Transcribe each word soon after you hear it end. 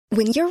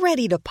When you're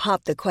ready to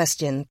pop the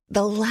question,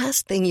 the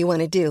last thing you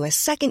want to do is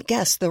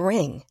second-guess the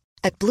ring.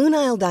 At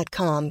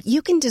BlueNile.com,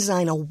 you can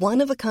design a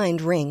one-of-a-kind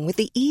ring with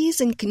the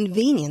ease and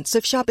convenience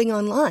of shopping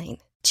online.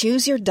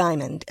 Choose your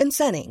diamond and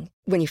setting.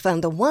 When you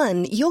find the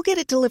one, you'll get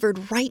it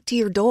delivered right to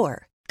your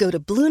door. Go to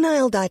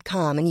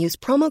BlueNile.com and use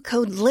promo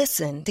code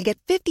LISTEN to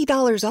get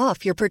 $50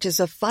 off your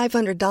purchase of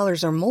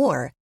 $500 or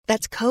more.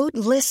 That's code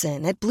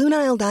LISTEN at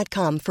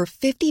BlueNile.com for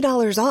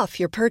 $50 off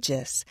your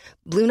purchase.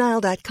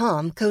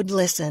 BlueNile.com, code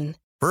LISTEN.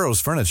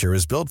 Burrow's furniture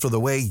is built for the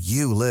way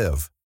you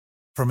live.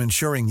 From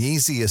ensuring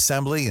easy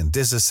assembly and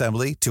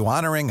disassembly to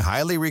honoring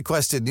highly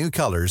requested new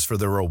colors for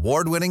their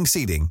award-winning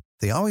seating,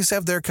 they always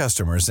have their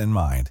customers in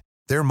mind.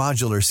 Their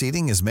modular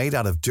seating is made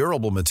out of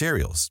durable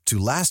materials to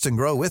last and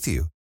grow with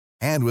you.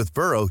 And with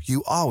Burrow,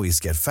 you always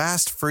get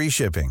fast, free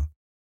shipping.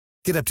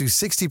 Get up to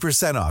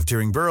 60% off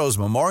during Burrow's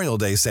Memorial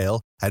Day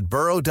sale at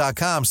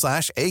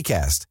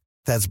burrow.com/ACAST.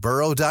 That's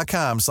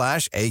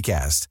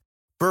burrow.com/ACAST.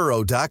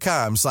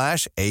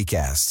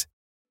 burrow.com/ACAST.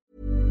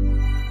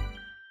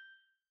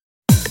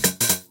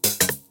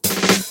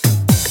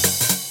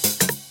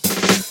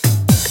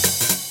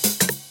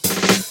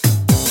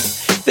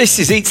 This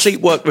is Eat,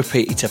 Sleep, Work,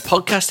 Repeat. It's a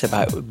podcast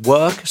about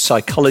work,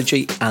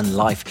 psychology and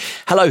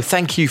life. Hello,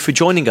 thank you for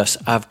joining us.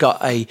 I've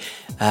got a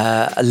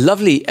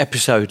lovely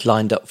episode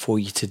lined up for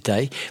you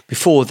today.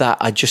 Before that,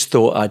 I just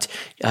thought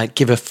I'd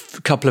give a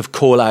couple of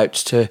call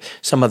outs to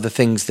some of the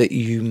things that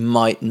you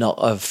might not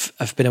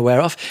have been aware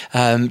of.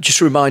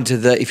 Just a reminder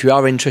that if you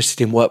are interested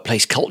in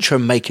workplace culture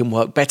and making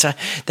work better,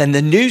 then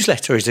the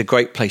newsletter is a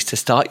great place to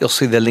start. You'll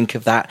see the link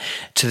of that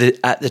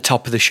at the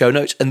top of the show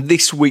notes. And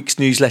this week's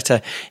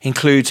newsletter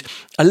includes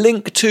a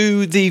link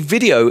to the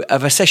video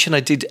of a session I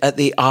did at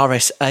the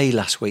RSA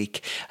last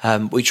week,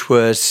 which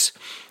was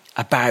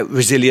about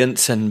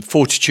resilience and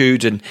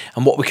fortitude and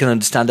what we can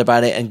understand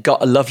about it, and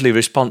got a lovely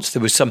response.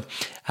 There was some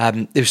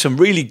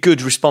really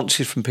good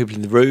responses from people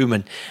in the room,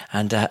 and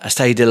I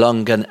stayed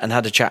along and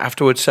had a chat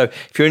afterwards. So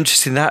if you're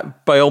interested in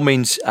that, by all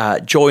means,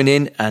 join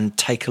in and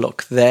take a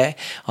look there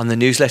on the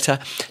newsletter.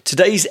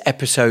 Today's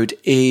episode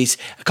is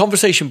a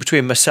conversation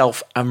between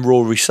myself and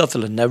Rory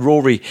Sutherland. Now,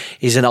 Rory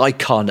is an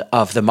icon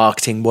of the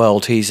marketing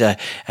world. He's a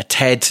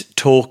TED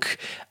Talk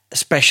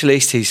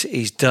specialist.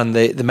 He's done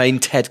the main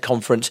TED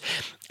conference.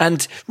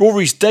 And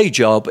Rory's day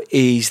job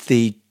is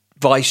the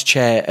vice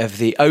chair of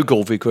the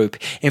Ogilvy Group.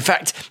 In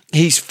fact,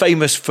 he's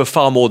famous for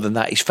far more than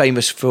that. He's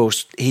famous for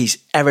his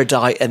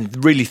erudite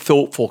and really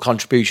thoughtful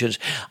contributions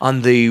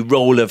on the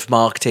role of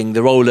marketing,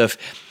 the role of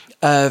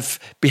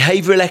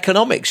behavioural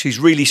economics. He's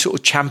really sort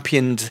of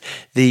championed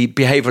the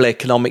behavioural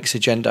economics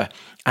agenda.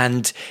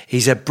 And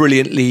he's a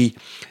brilliantly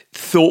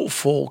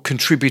thoughtful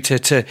contributor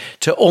to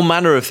all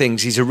manner of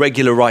things. He's a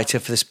regular writer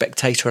for The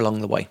Spectator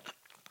along the way.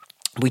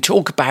 We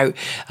talk about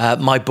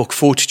my book,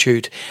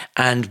 Fortitude,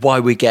 and why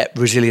we get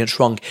resilience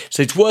wrong.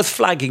 So it's worth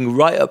flagging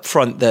right up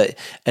front that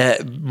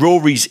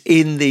Rory's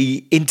in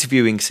the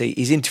interviewing seat.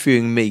 He's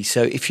interviewing me.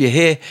 So if you're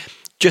here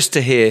just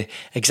to hear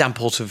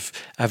examples of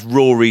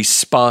Rory's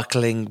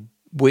sparkling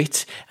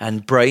wit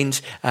and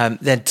brains,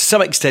 then to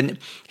some extent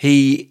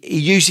he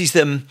uses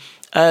them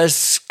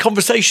as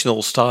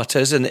conversational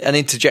starters and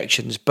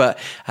interjections, but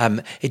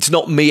it's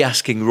not me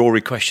asking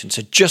Rory questions.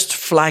 So just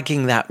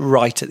flagging that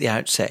right at the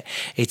outset.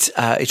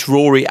 It's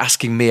Rory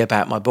asking me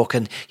about my book,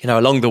 and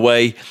along the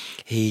way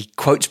he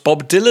quotes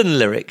Bob Dylan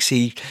lyrics.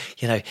 He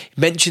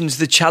mentions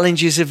the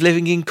challenges of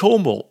living in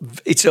Cornwall.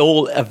 It's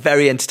all a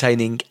very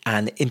entertaining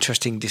and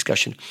interesting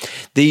discussion.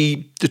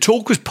 The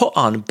talk was put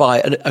on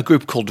by a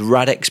group called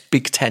Radix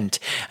Big Tent,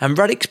 and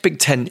Radix Big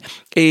Tent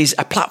is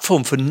a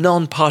platform for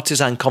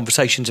non-partisan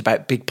conversations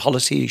about big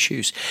policy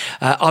issues.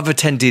 I've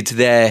attended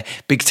their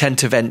Big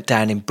Tent event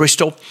down in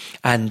Bristol,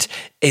 and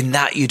in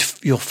that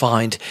you'll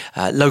find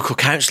local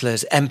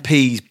councillors,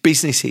 MPs,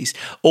 businesses,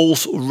 all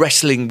sort of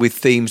wrestling with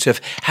themes of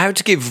how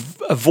to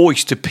give a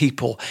voice to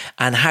people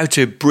and how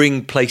to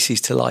bring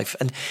places to life.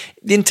 And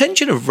the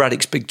intention of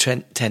Radix Big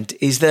Tent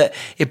is that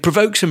it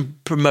provokes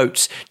and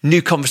promotes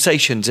new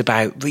conversations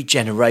about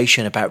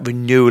regeneration, about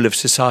renewal of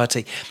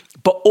society,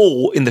 but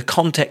all in the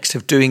context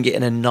of doing it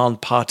in a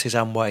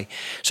non-partisan way.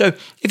 So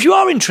if you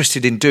are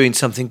interested in doing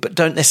something but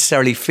don't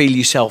necessarily feel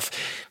yourself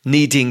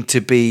needing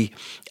to be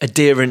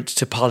adherent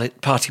to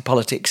party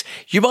politics,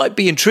 you might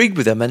be intrigued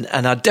with them, and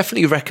I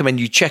definitely recommend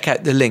you check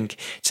out the link.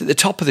 It's at the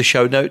top of the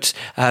show notes.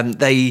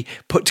 They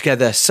put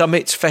together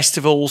summits,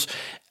 festivals,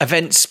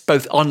 events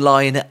both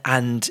online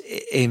and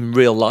in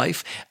real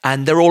life,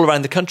 and they're all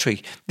around the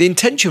country. The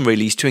intention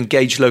really is to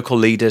engage local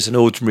leaders and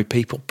ordinary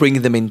people,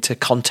 bringing them into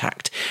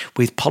contact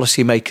with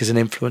policymakers and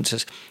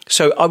influencers.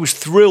 So I was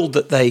thrilled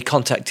that they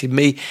contacted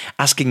me,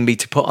 asking me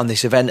to put on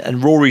this event,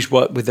 and Rory's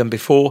worked with them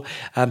before.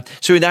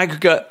 So in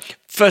aggregate,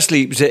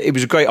 firstly, it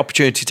was a great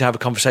opportunity to have a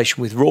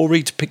conversation with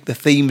Rory to pick the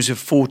themes of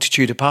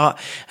fortitude apart.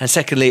 And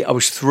secondly, I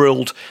was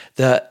thrilled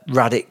that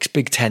Radix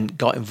Big Tent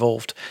got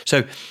involved.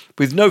 So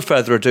with no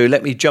further ado,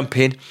 let me jump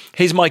in.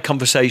 Here's my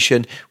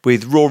conversation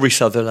with Rory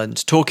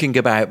Sutherland, talking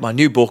about my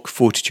new book,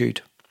 Fortitude.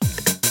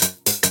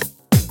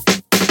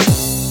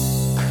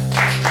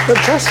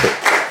 Fantastic.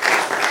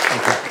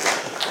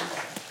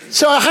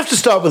 So I have to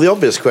start with the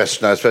obvious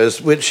question, I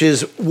suppose, which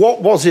is,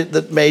 what was it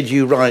that made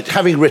you write,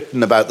 having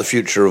written about the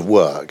future of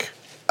work,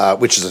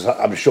 which is,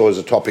 I'm sure, is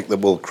a topic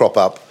that will crop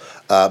up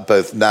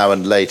both now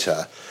and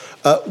later.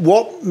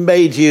 What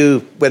made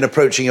you, when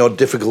approaching your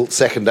difficult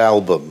second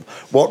album,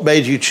 what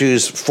made you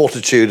choose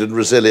fortitude and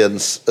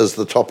resilience as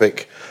the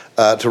topic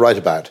to write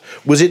about?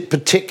 Was it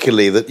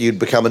particularly that you'd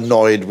become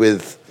annoyed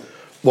with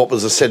what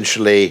was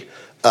essentially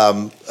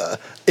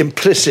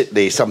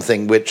implicitly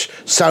something which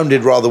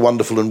sounded rather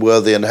wonderful and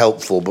worthy and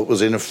helpful, but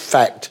was in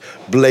fact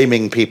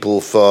blaming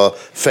people for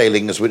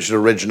failings which had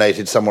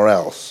originated somewhere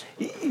else?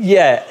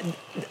 Yeah,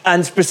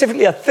 and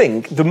specifically I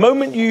think the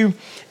moment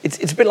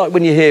it's a bit like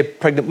when you hear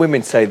pregnant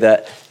women say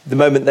that the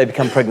moment they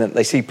become pregnant,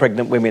 they see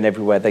pregnant women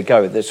everywhere they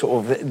go. The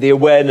sort of the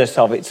awareness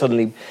of it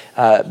suddenly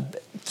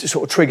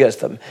sort of triggers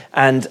them.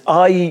 And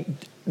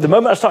the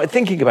moment I started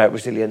thinking about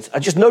resilience, I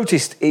just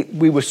noticed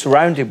we were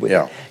surrounded with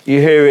it.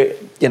 You hear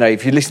it,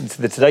 if you listen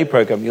to the Today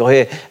programme, you'll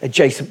hear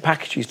adjacent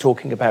packages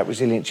talking about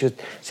resilience. You'll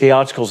see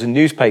articles in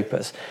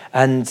newspapers.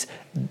 And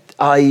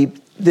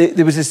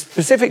there was a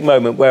specific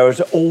moment where I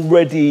was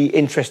already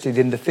interested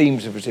in the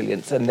themes of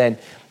resilience. And then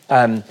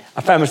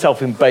I found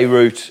myself in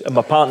Beirut, and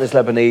my partner's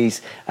Lebanese,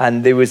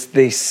 and there was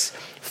this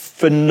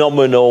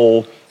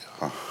phenomenal,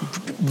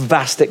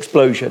 vast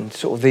explosion,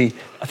 sort of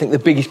I think the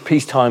biggest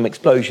peacetime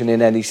explosion in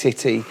any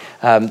city.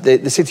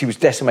 The city was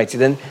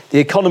decimated, and the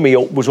economy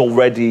was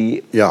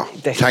already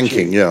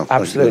tanking.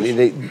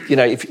 Absolutely.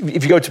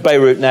 If you go to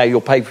Beirut now,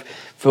 you'll pay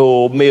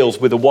for meals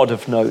with a wad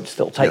of notes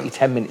that'll take you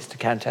 10 minutes to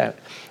count out.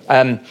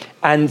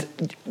 And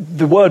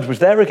the word was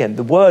there again.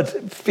 The word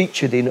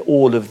featured in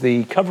all of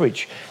the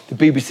coverage. The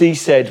BBC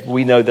said,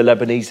 we know the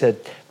Lebanese are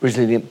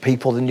resilient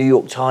people. The New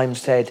York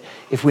Times said,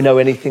 if we know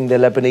anything, the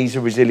Lebanese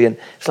are resilient.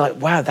 It's like,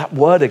 wow, that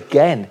word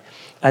again.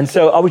 And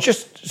so I was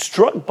just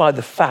struck by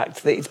the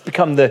fact that it's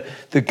become the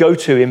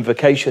go-to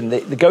invocation,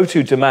 the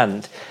go-to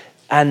demand.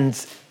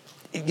 And,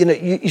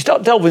 you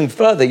start delving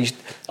further.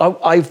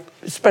 I've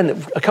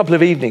spent a couple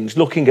of evenings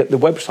looking at the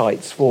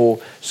websites for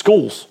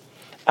schools.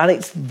 And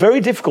it's very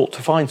difficult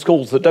to find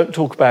schools that don't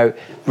talk about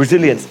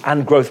resilience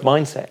and growth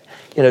mindset.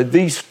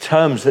 These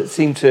terms that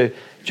seem to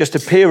just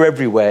appear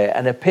everywhere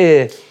and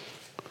appear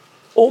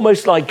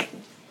almost like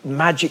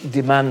magic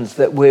demands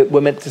that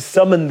we're meant to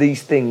summon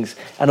these things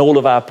and all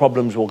of our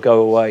problems will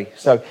go away.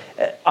 So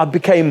I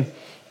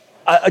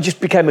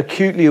just became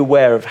acutely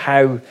aware of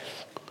how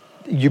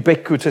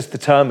ubiquitous the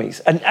term is.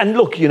 And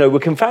look, we're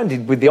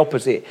confounded with the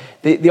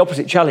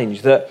opposite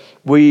challenge, that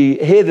we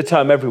hear the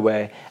term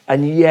everywhere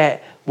and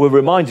yet we're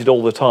reminded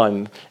all the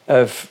time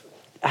of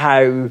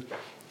how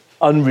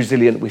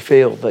unresilient we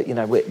feel, that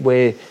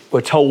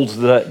we're told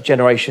that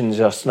generations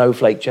are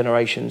snowflake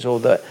generations, or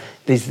that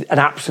there's an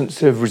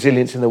absence of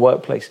resilience in the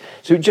workplace.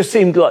 So it just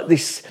seemed like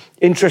this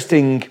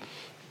interesting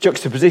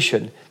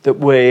juxtaposition that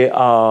we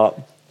are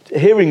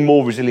hearing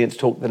more resilience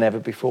talk than ever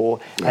before,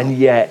 and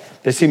yet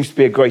there seems to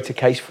be a greater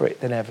case for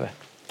it than ever.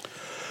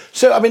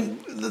 So,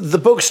 the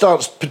book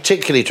starts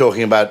particularly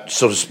talking about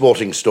sort of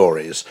sporting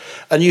stories,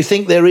 and you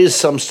think there is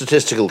some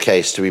statistical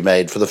case to be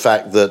made for the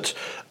fact that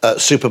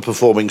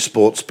super-performing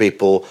sports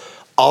people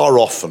are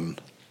often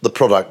the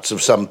products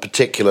of some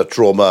particular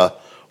trauma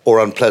or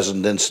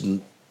unpleasant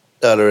incident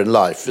earlier in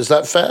life. Is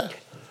that fair?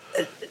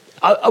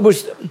 I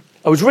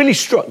was really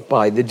struck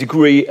by the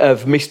degree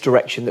of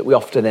misdirection that we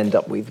often end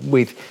up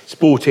with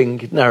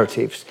sporting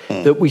narratives,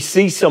 that we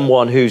see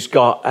someone who's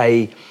got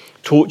a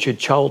tortured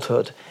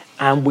childhood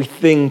and we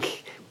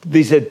think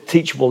there's a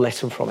teachable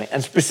lesson from it.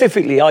 And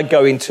specifically, I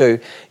go into,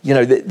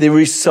 there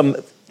is some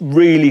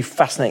really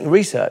fascinating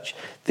research.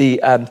 There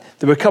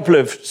were a couple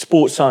of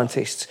sports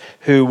scientists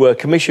who were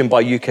commissioned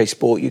by UK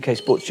Sport. UK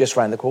Sport's just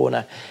around the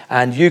corner.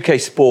 And UK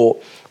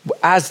Sport,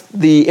 as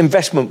the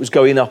investment was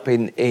going up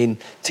in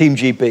Team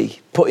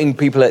GB, putting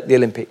people at the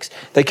Olympics,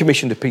 they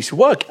commissioned a piece of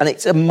work. And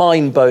it's a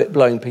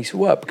mind-blowing piece of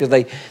work because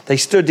they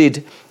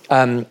studied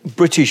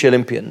British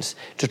Olympians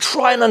to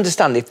try and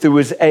understand if there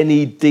was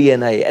any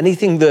DNA,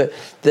 anything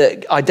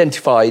that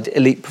identified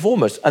elite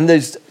performers. And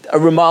there's a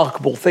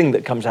remarkable thing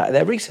that comes out of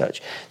their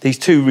research. These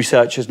two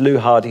researchers, Lou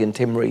Hardy and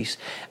Tim Rees,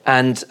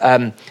 and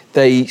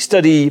they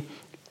study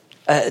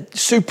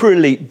super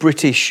elite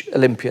British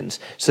Olympians.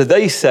 So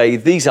they say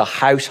these are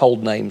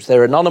household names.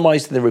 They're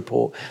anonymised in the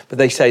report, but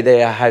they say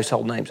they are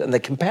household names. And they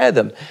compare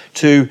them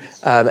to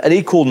an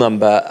equal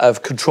number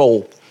of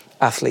control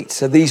athletes.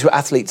 So these were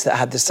athletes that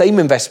had the same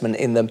investment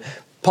in them,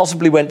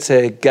 possibly went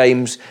to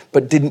games,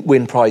 but didn't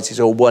win prizes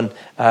or won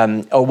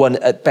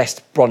at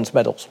best bronze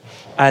medals.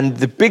 And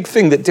the big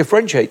thing that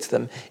differentiates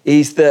them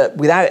is that,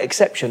 without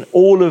exception,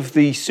 all of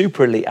the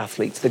super elite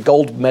athletes, the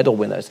gold medal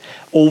winners,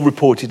 all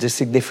reported a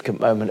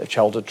significant moment of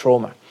childhood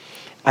trauma.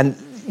 And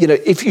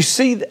if you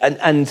see,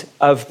 and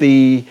of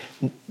the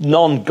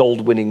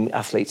non-gold winning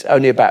athletes,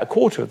 only about a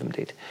quarter of them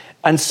did.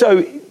 And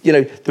so,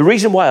 the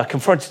reason why I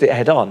confronted it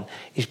head on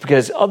is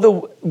because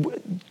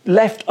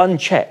left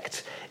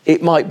unchecked,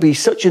 it might be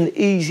such an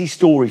easy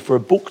story for a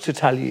book to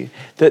tell you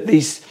that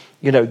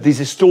there's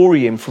a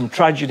story in from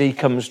tragedy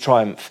comes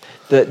triumph,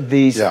 that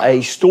there's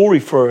a story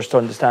for us to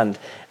understand.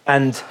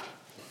 And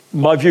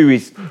my view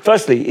is,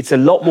 firstly, it's a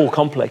lot more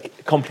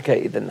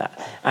complicated than that.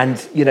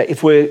 And, you know,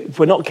 if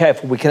we're not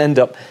careful, we can end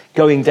up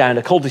going down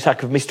a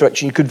cul-de-sac of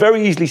misdirection. You could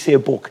very easily see a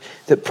book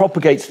that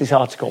propagates this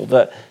article,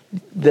 that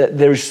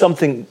there is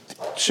something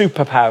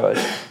superpowered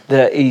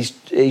that is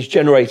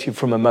generated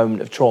from a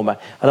moment of trauma.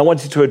 And I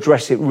wanted to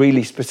address it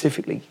really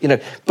specifically, you know.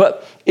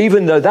 But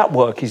even though that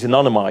work is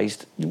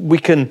anonymized, we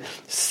can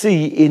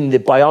see in the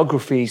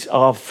biographies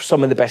of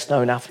some of the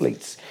best-known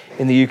athletes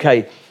in the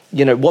UK.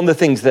 You know, one of the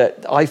things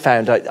that I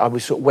found, I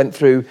went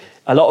through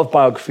a lot of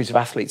biographies of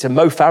athletes, and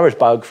Mo Farah's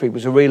biography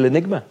was a real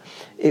enigma.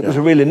 It was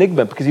a real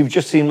enigma because he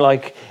just seemed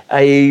like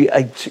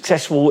a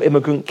successful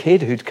immigrant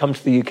kid who'd come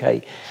to the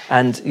UK.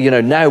 And, you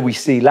know, now we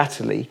see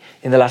latterly,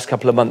 in the last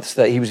couple of months,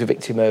 that he was a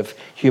victim of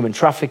human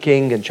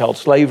trafficking and child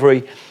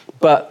slavery.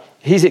 But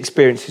his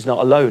experience is not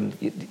alone.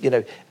 You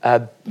know,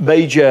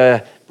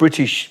 major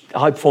British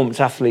high-performance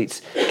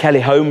athletes.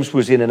 Kelly Holmes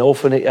was in an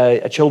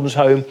a children's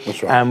home,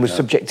 and was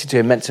subjected to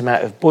an immense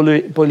amount of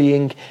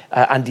bullying.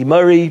 Andy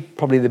Murray,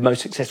 probably the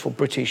most successful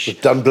British.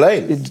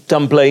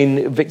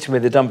 Dunblane, victim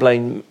of the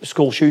Dunblane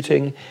school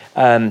shooting.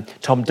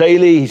 Tom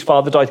Daley, his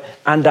father died.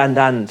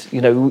 And.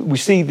 You know, we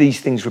see these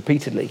things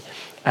repeatedly.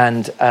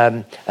 And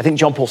I think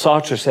Jean-Paul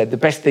Sartre said the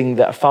best thing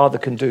that a father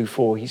can do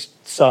for his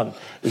son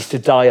is to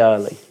die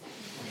early.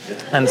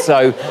 And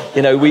so,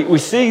 you know, we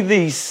see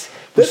these...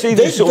 We see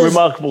these sort of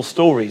remarkable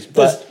stories.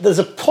 But there's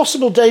a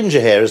possible danger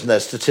here, isn't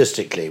there,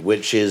 statistically,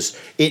 which is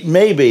it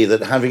may be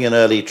that having an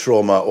early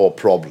trauma or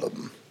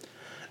problem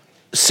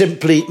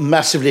simply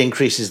massively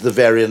increases the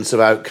variance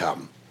of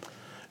outcome.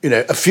 You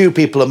know, a few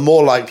people are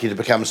more likely to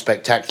become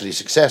spectacularly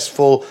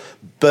successful,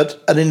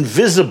 but an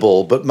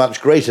invisible but much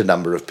greater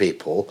number of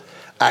people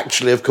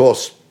actually, of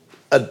course,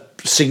 are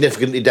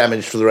significantly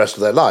damaged for the rest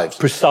of their lives.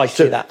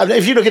 Precisely that. I mean,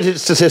 if you look at it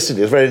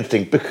statistically, it's very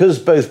interesting, because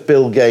both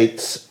Bill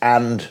Gates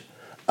and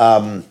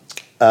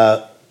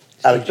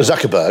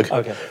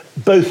Zuckerberg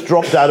both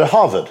dropped out of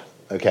Harvard,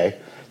 okay?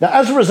 Now,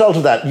 as a result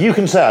of that, you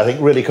can say, I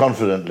think, really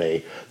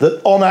confidently,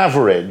 that on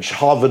average,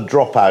 Harvard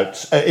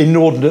dropouts are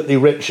inordinately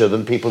richer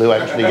than people who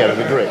actually get a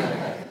degree.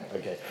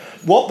 Okay.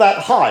 What that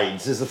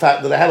hides is the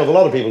fact that a hell of a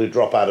lot of people who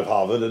drop out of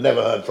Harvard are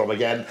never heard from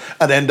again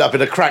and end up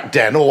in a crack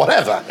den or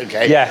whatever,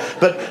 okay? Yeah.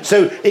 But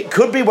so it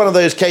could be one of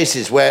those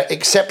cases where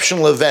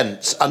exceptional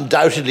events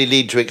undoubtedly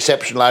lead to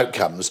exceptional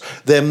outcomes.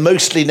 They're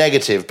mostly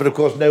negative, but of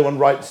course no one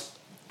writes,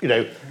 you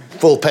know,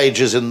 full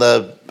pages in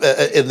the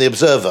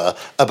Observer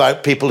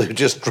about people who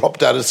just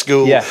dropped out of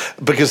school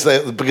because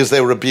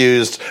they were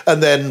abused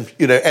and then,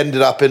 you know,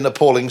 ended up in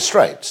appalling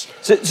straits.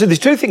 So there's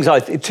two things,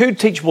 two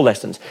teachable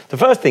lessons. The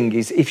first thing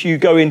is, if you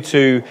go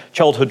into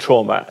childhood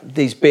trauma,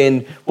 there's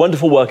been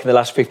wonderful work in the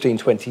last 15,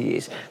 20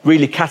 years,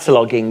 really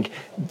cataloguing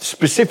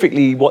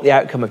specifically what the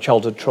outcome of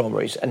childhood trauma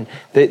is. And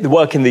the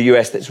work in the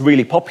US that's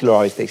really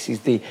popularised this is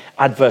the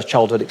Adverse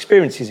Childhood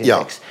Experiences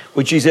Index,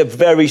 which is a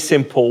very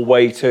simple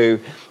way to,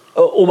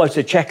 almost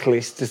a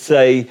checklist to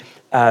say,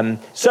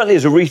 certainly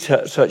as a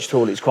research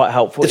tool, it's quite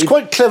helpful. It's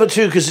quite clever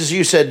too, because as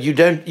you said,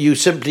 you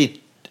simply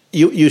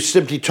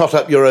tot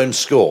up your own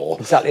score.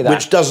 Exactly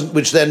that.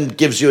 Which then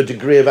gives you a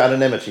degree of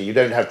anonymity. You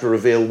don't have to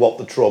reveal what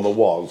the trauma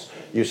was.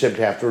 You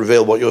simply have to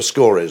reveal what your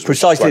score is.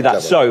 Precisely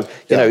that. Clever. So,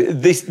 you know,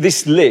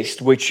 this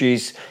list, which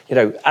is, you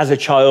know, as a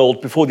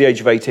child before the age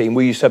of 18,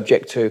 were you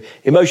subject to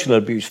emotional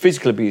abuse,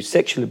 physical abuse,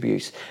 sexual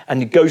abuse?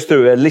 And it goes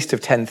through a list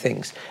of 10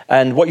 things.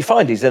 And what you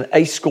find is an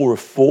ACE score of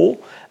 4,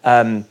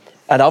 and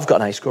I've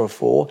got an ACE score of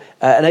 4.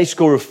 An ACE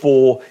score of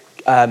 4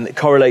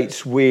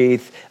 correlates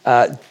with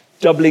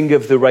doubling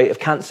of the rate of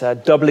cancer,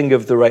 doubling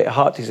of the rate of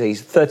heart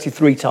disease,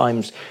 33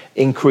 times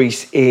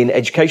increase in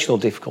educational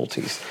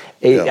difficulties.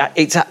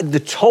 It's the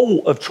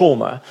toll of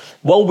trauma.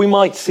 While we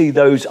might see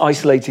those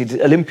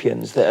isolated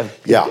Olympians that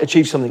have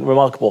achieved something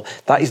remarkable,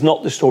 that is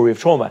not the story of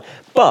trauma.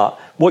 But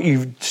what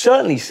you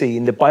certainly see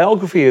in the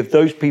biography of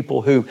those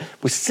people who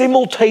were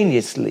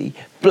simultaneously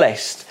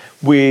blessed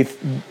with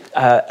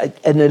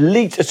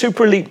a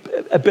super elite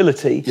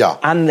ability,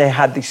 and they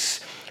had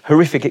this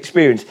horrific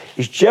experience,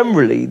 is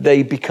generally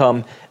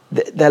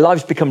their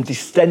lives become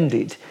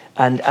distended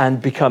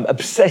and become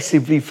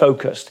obsessively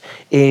focused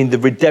in the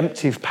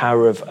redemptive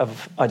power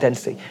of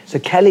identity. So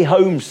Kelly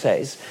Holmes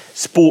says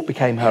sport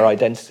became her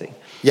identity.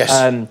 Yes.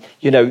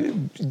 You know,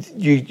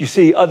 you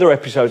see other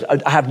episodes.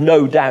 I have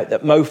no doubt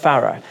that Mo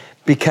Farah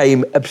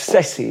became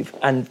obsessive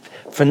and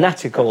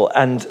fanatical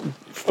and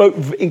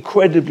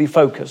incredibly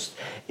focused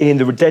in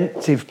the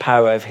redemptive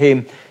power of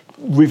him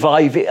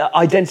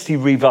identity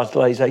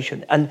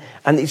revitalization. And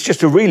it's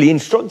just a really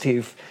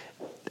instructive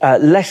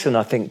lesson,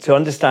 I think, to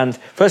understand,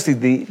 firstly,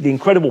 the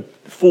incredible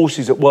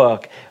forces at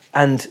work,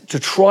 and to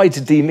try to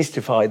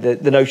demystify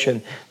the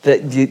notion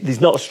that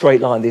there's not a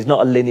straight line, there's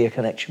not a linear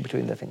connection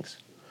between the things.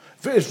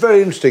 It's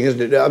very interesting,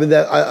 isn't it?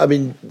 I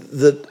mean,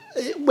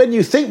 when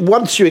you think,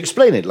 once you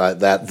explain it like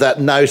that,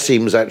 that now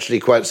seems actually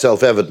quite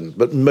self-evident,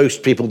 but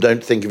most people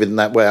don't think of it in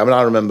that way. I mean,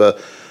 I remember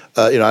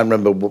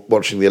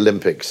watching the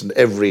Olympics, and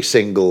every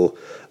single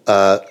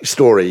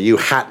story, you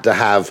had to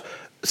have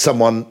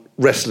someone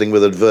wrestling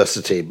with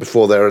adversity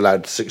before they're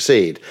allowed to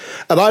succeed.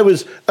 And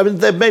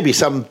there may be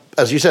some,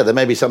 as you said, there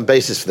may be some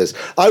basis for this.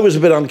 I was a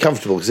bit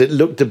uncomfortable because it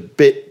looked a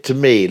bit to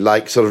me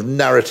like sort of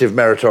narrative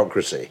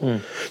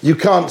meritocracy. You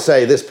can't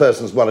say this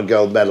person's won a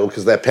gold medal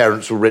because their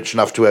parents were rich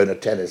enough to own a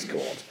tennis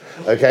court.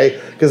 Okay,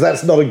 because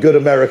that's not a good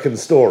American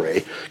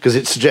story, because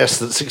it suggests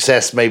that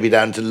success may be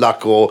down to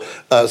luck or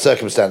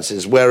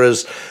circumstances,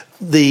 whereas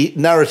the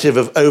narrative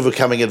of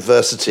overcoming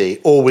adversity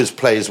always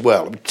plays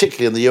well,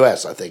 particularly in the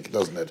US, I think,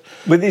 doesn't it?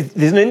 But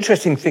there's an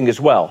interesting thing as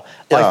well.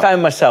 Yeah. I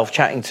found myself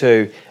chatting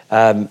to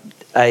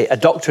a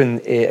doctor,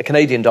 a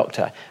Canadian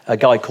doctor, a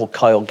guy called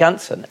Kyle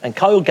Ganson. And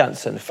Kyle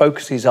Ganson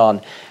focuses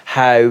on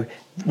how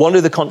one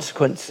of the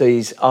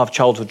consequences of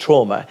childhood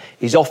trauma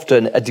is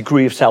often a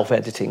degree of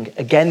self-editing.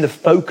 Again, the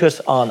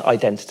focus on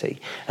identity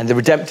and the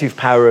redemptive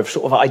power of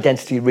sort of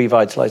identity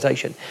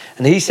revitalization.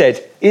 And he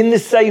said, in the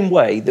same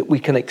way that we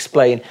can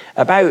explain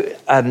about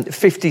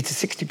 50 to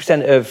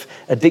 60% of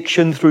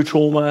addiction through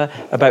trauma,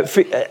 about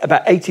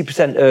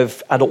 80%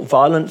 of adult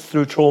violence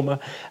through trauma,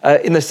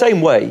 in the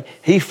same way,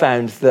 he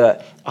found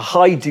that a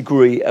high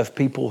degree of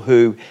people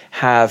who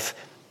have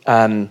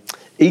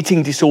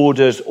eating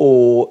disorders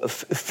or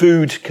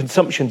food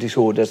consumption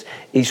disorders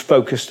is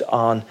focused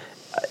on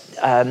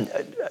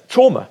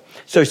trauma.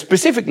 So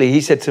specifically,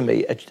 he said to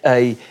me,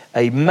 a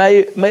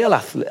male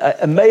athlete,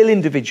 a male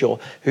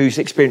individual who's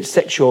experienced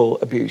sexual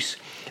abuse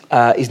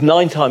is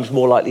 9 times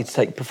more likely to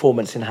take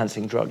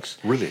performance-enhancing drugs.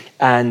 Really?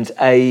 And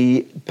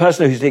a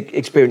person who's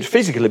experienced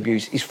physical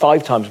abuse is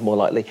 5 times more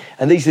likely.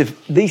 And these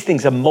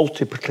things are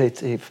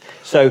multiplicative.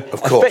 So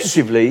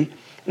effectively,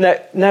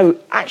 now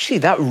actually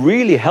that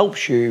really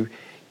helps you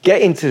get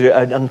into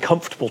an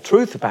uncomfortable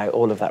truth about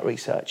all of that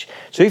research.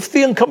 So if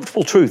the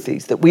uncomfortable truth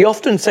is that we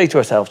often say to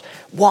ourselves,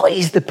 what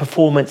is the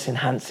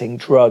performance-enhancing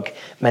drug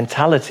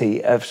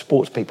mentality of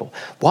sports people?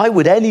 Why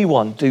would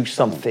anyone do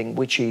something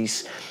which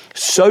is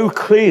so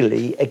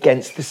clearly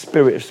against the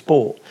spirit of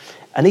sport?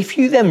 And if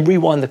you then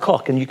rewind the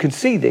clock, and you can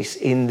see this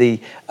in the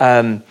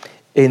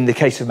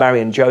case of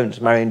Marion Jones.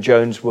 Marion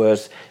Jones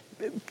was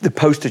the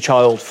poster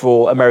child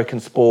for American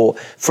sport,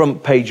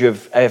 front page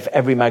of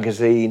every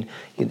magazine.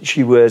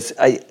 She was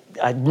a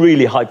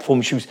really high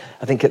performer. She was,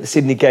 I think, at the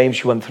Sydney Games,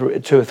 she won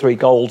 2 or 3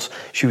 golds.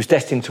 She was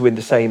destined to win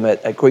the same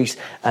at Greece,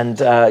 and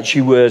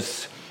she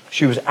was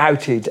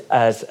outed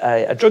as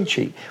a drug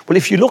cheat. Well,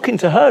 if you look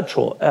into her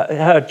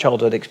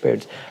childhood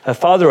experience, her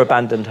father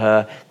abandoned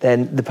her.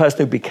 Then the person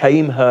who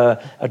became her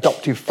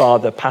adoptive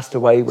father passed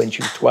away when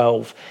she was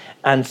 12,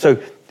 and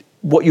so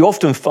what you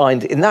often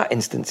find in that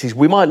instance is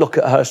we might look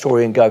at her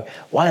story and go,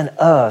 why on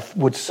earth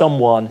would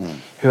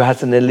someone who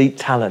has an elite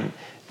talent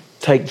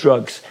take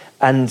drugs?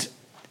 And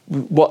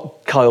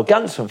what Kyle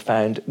Ganson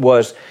found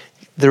was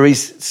there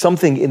is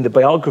something in the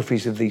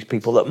biographies of these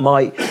people that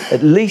might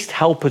at least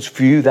help us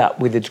view that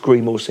with a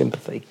degree more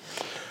sympathy,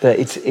 that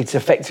it's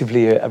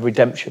effectively a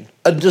redemption.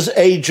 And does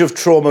age of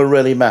trauma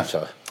really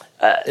matter?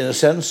 In a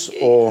sense,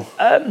 or?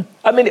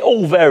 I mean, it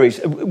all varies.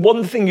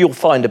 One thing you'll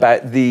find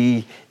about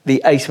the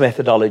ACE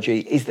methodology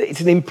is that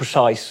it's an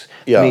imprecise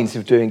means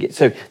of doing it.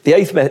 So the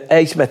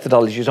ACE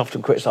methodology is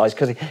often criticised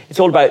because it's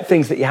all about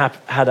things that you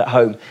had at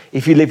home.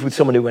 If you live with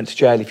someone who went to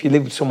jail, if you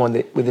live with someone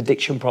with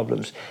addiction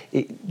problems,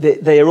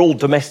 they are all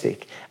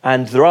domestic.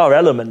 And there are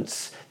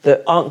elements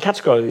that aren't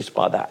categorised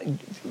by that.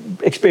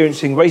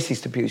 Experiencing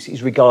racist abuse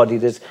is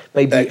regarded as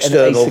maybe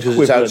external, an ACE because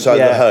it's outside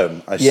the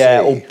home. I see.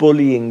 Or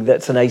bullying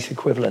that's an ACE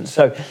equivalent.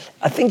 So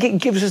I think it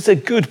gives us a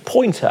good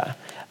pointer,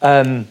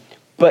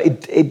 but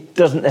it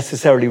doesn't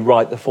necessarily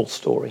write the full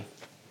story.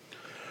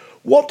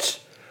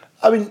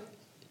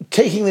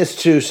 Taking this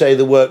to, say,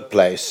 the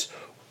workplace,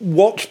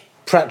 what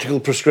practical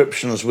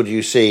prescriptions would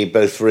you see,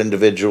 both for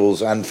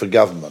individuals and for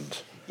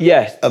government,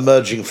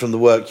 emerging from the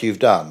work you've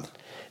done?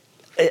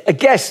 I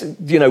guess,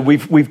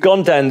 we've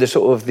gone down the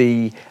sort of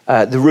the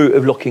route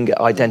of looking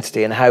at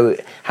identity and how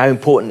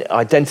important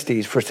identity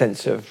is for a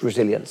sense of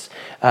resilience.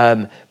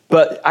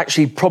 But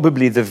actually,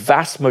 probably the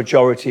vast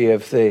majority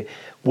of the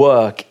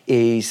work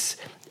is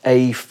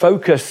a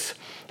focus,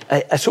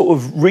 a sort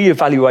of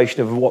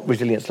re-evaluation of what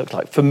resilience looks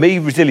like. For me,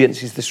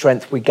 resilience is the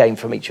strength we gain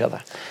from each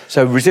other.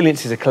 So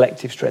resilience is a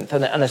collective strength.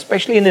 And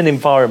especially in an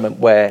environment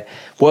where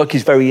work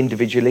is very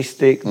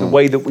individualistic, the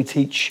way that we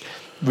teach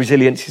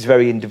resilience is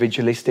very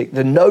individualistic.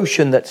 The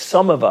notion that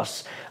some of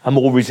us are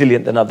more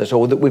resilient than others,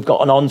 or that we've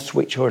got an on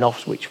switch or an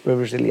off switch for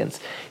resilience,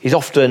 is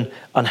often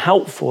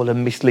unhelpful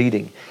and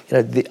misleading.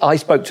 I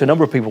spoke to a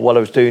number of people while I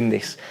was doing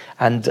this,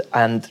 and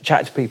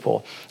chatted to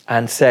people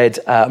and said,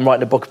 I'm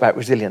writing a book about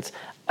resilience.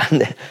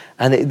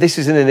 And this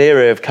is in an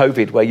era of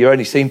COVID where you're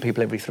only seeing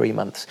people every 3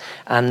 months.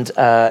 And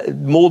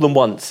more than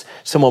once,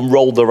 someone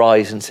rolled their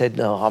eyes and said,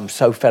 no, I'm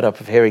so fed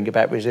up of hearing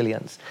about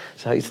resilience.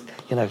 So,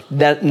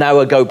 now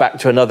I go back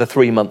to another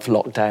 3-month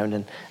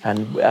lockdown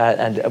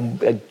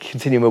and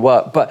continue my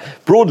work. But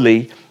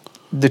broadly,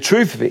 the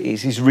truth of it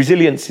is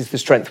resilience is the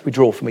strength we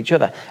draw from each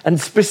other.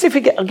 And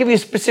I'll give you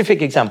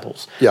specific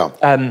examples.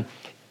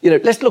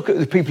 Let's look at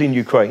the people in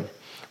Ukraine,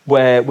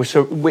 where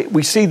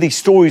we see these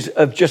stories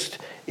of just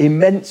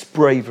immense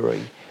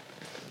bravery,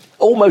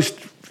 almost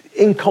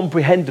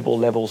incomprehensible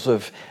levels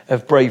of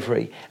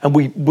bravery. And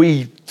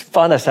we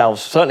find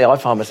ourselves, certainly I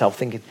find myself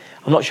thinking,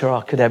 I'm not sure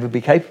I could ever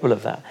be capable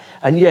of that.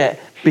 And yet,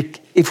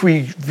 if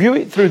we view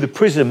it through the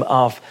prism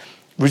of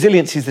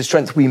resilience is the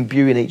strength we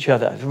imbue in each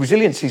other,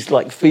 resilience is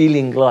like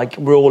feeling like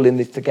we're all in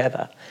this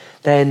together,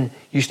 then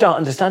you start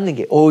understanding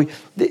it. Or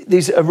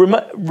there's a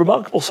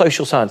remarkable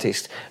social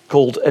scientist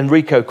called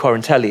Enrico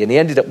Quarantelli, and he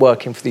ended up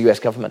working for the US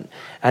government,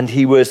 and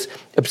he was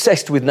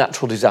obsessed with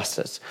natural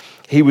disasters.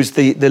 He was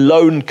the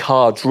lone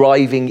car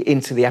driving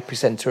into the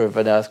epicenter of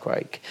an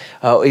earthquake.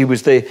 He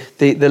was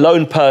the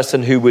lone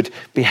person who would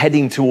be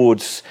heading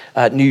towards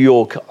New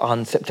York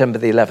on September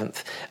the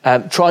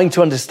 11th, trying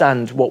to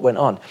understand what went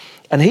on.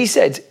 And he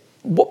said,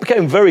 what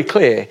became very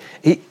clear,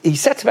 he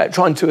set about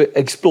trying to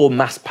explore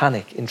mass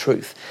panic, in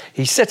truth.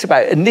 He set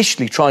about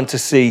initially trying to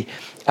see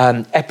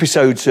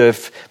episodes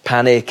of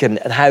panic and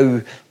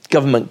how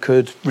government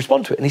could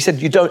respond to it. And he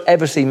said, you don't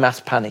ever see mass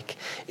panic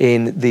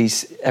in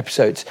these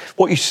episodes.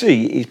 What you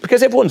see is,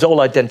 because everyone's whole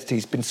identity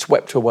has been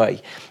swept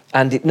away,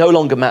 and it no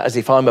longer matters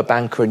if I'm a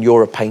banker and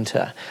you're a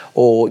painter,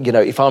 or, you know,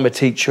 if I'm a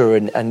teacher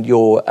and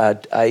you're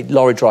a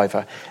lorry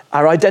driver.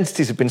 Our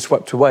identities have been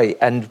swept away,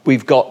 and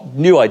we've got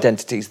new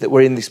identities that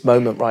we're in this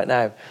moment right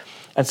now.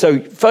 And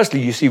so,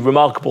 firstly, you see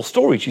remarkable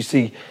stories. You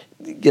see,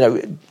 you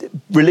know,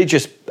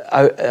 religious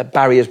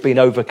barriers being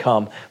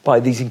overcome by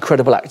these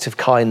incredible acts of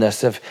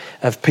kindness of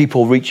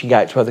people reaching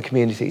out to other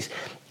communities.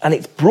 And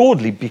it's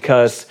broadly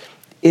because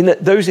in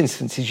those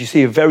instances, you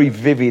see a very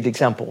vivid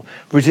example.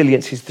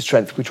 Resilience is the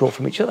strength we draw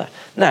from each other.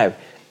 Now,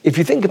 if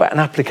you think about an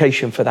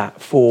application for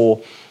that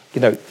for,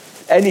 you know,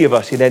 any of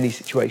us in any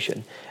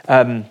situation,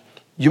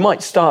 you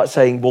might start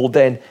saying, well,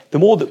 then the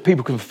more that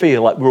people can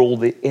feel like we're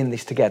all in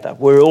this together,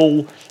 we're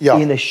all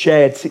in a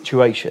shared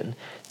situation,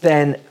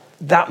 then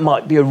that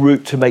might be a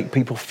route to make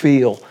people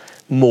feel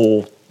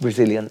more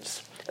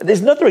resilience. There's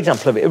another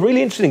example of it, a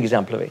really interesting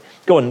example of it.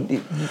 Go on.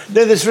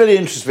 No, this really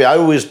interests me. I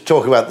always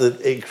talk about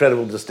the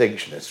incredible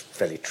distinction. It's a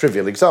fairly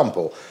trivial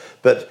example.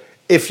 But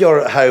if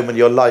you're at home and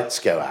your lights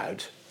go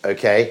out,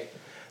 okay,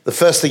 the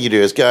first thing you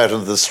do is go out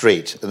onto the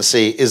street and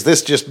see, is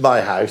this just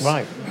my house?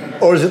 Right.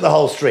 Or is it the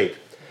whole street?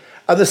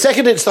 And the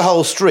second it's the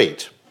whole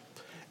street,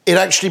 it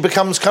actually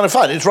becomes kind of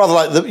fun. It's rather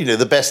like,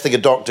 the best thing a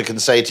doctor can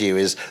say to you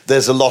is,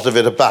 there's a lot of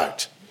it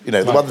about. You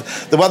know,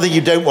 the one thing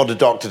you don't want a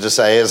doctor to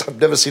say is,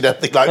 I've never seen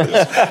anything like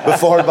this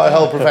before in my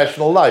whole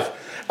professional life.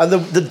 And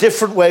the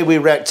different way we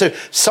react. So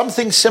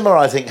something similar,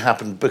 I think,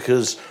 happened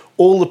because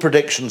all the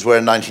predictions were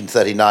in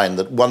 1939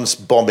 that once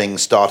bombing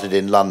started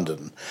in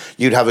London,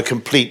 you'd have a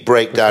complete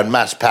breakdown,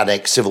 mass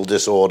panic, civil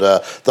disorder,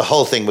 the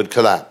whole thing would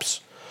collapse.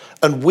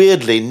 And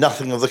weirdly,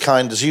 nothing of the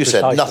kind, as you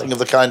said, nothing of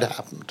the kind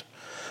happened.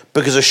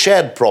 Because a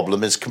shared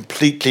problem is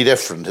completely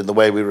different in the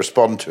way we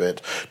respond to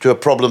it to a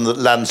problem that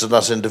lands on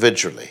us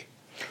individually,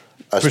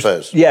 I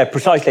suppose. Yeah,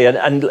 precisely.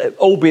 And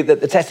albeit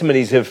that the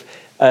testimonies of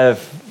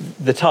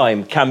the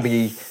time can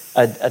be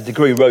a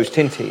degree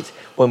rose-tinted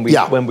when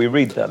we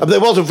read them. There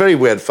was a very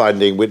weird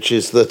finding, which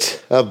is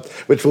that,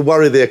 which will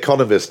worry the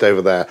Economist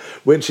over there,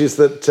 which is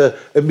that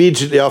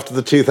immediately after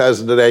the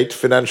 2008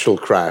 financial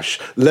crash,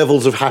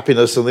 levels of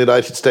happiness in the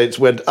United States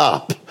went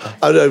up.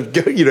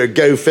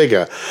 Go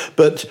figure.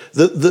 But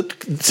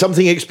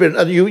something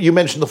experienced, and you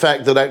mentioned the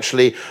fact that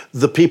actually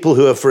the people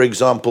who are, for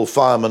example,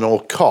 firemen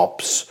or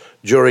cops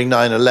during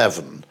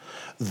 9/11,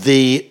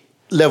 the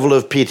level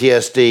of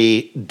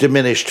PTSD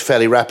diminished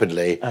fairly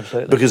rapidly.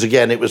 Absolutely. Because,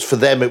 again, it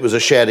was a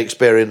shared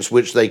experience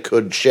which they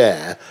could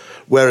share,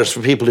 whereas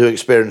for people who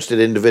experienced it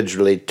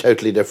individually,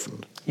 totally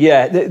different.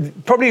 Yeah,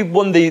 probably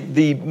one of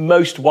the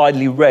most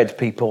widely read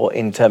people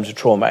in terms of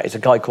trauma is a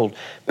guy called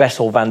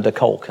Bessel van der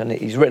Kolk, and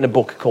he's written a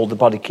book called The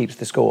Body Keeps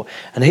the Score.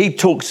 And he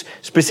talks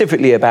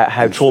specifically about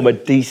how trauma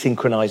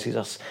desynchronizes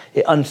us.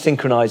 It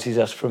unsynchronizes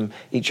us from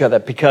each other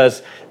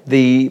because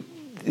the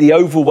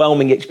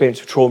overwhelming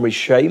experience of trauma is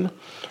shame.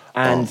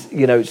 And,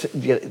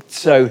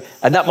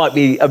 and that might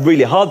be a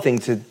really hard thing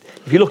to,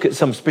 if you look at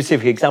some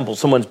specific examples,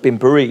 someone's been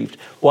bereaved,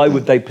 why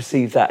would they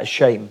perceive that as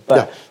shame?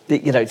 But,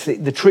 it's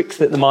the tricks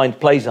that the mind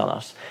plays on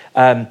us.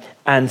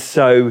 And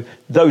so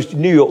those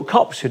New York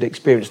cops who'd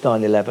experienced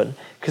 9/11,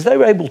 because they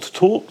were able to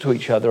talk to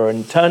each other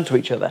and turn to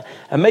each other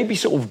and maybe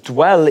sort of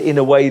dwell in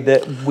a way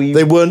that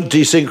they weren't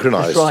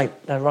desynchronized.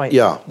 That's right.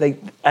 Yeah.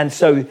 And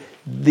so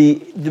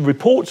the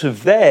reports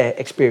of their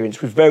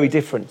experience was very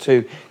different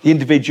to the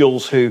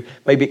individuals who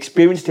maybe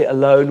experienced it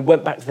alone,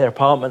 went back to their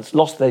apartments,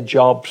 lost their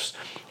jobs,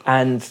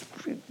 and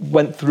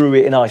went through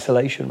it in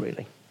isolation,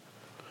 really.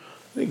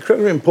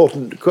 Incredibly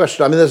important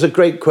question. I mean, there's a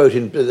great quote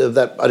in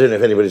that, I don't know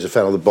if anybody's a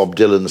fan of the Bob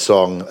Dylan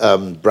song,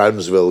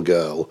 Brownsville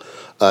Girl.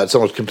 It's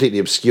almost a completely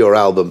obscure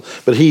album,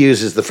 but he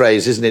uses the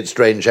phrase, isn't it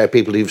strange how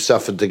people who've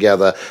suffered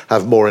together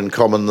have more in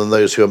common than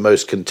those who are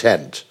most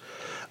content?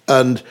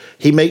 And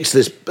he makes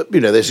this,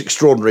 this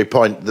extraordinary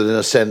point that, in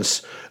a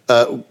sense,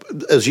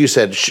 as you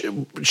said,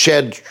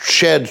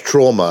 shared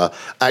trauma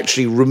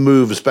actually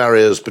removes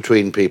barriers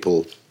between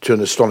people to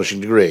an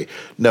astonishing degree.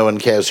 No one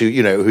cares who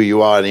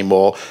you are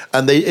anymore,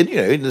 and they,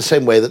 in the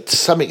same way that to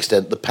some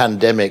extent the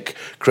pandemic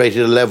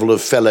created a level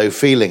of fellow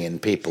feeling in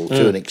people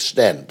to an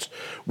extent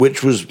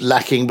which was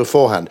lacking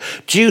beforehand.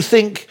 Do you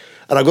think?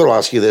 And I've got to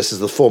ask you this as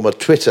the former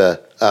Twitter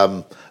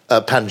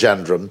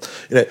panjandrum,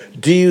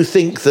 do you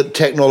think that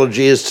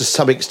technology is to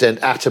some extent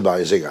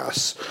atomizing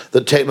us?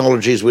 That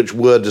technologies which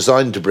were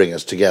designed to bring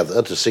us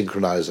together, to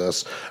synchronize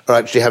us, are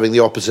actually having the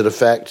opposite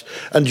effect?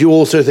 And do you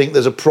also think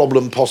there's a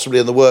problem possibly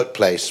in the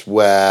workplace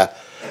where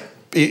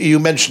you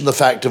mentioned the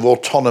fact of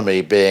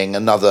autonomy being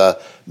another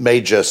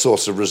major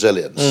source of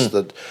resilience,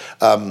 that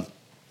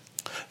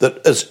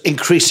as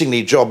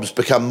increasingly jobs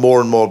become more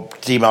and more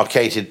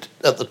demarcated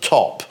at the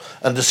top,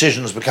 and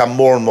decisions become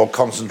more and more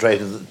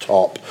concentrated at the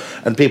top,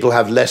 and people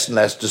have less and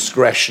less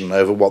discretion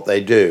over what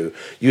they do.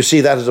 You see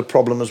that as a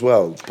problem as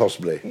well,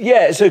 possibly?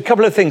 Yeah, so a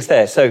couple of things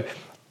there. So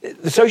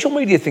the social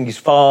media thing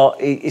is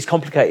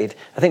complicated.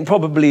 I think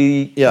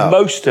probably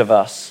most of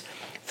us,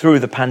 through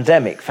the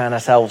pandemic, found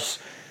ourselves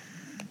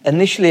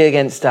initially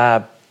against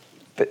our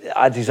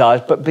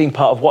desires, but being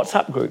part of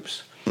WhatsApp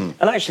groups.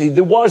 And actually,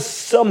 there was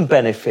some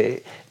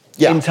benefit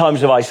in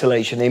times of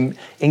isolation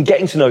in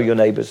getting to know your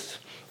neighbours'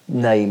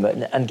 name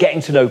and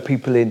getting to know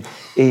people in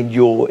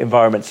your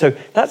environment. So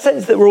that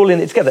sense that we're all in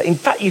it together. In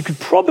fact, you could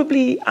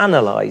probably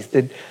analyse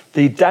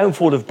the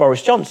downfall of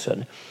Boris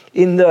Johnson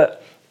in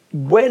that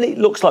when it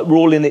looks like we're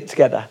all in it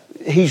together,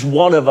 he's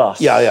one of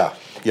us. Yeah.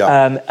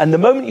 And the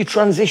moment you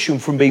transition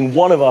from being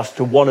one of us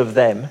to one of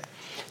them,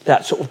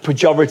 that sort of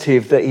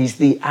pejorative that he's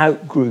the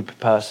out-group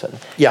person,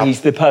 he's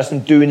the person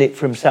doing it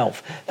for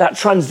himself, that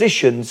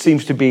transition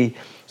seems to be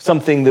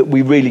something that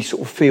we really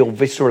sort of feel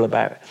visceral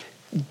about.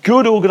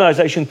 Good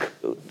organisation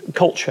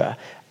culture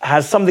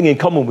has something in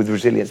common with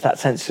resilience, that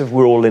sense of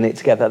we're all in it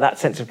together, that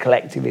sense of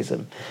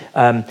collectivism,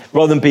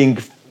 rather than being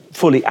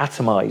fully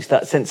atomised,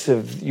 that sense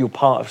of you're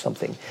part of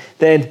something.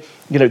 Then,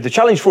 the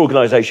challenge for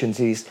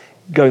organisations is,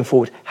 going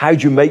forward, how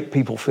do you make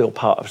people feel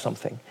part of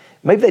something?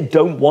 Maybe they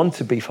don't want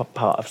to be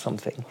part of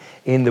something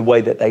in the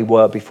way that they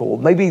were before.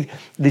 Maybe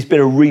there's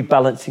been a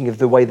rebalancing of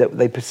the way that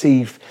they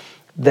perceive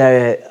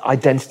their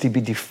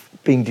identity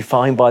being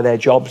defined by their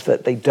jobs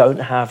that they don't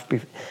have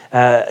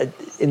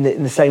in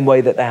the same way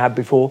that they had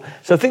before.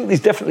 So I think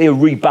there's definitely a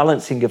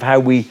rebalancing of how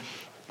we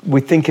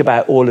think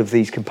about all of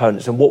these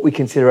components and what we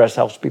consider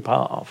ourselves to be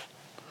part of.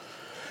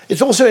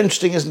 It's also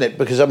interesting, isn't it?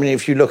 Because,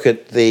 if you look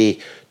at the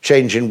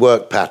change in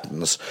work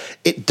patterns,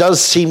 it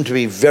does seem to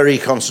be very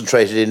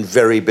concentrated in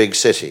very big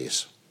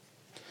cities.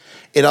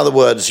 In other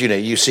words,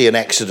 you see an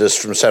exodus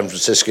from San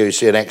Francisco, you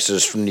see an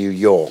exodus from New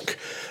York.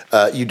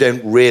 You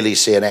don't really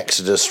see an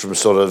exodus from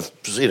sort of,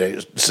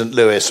 St.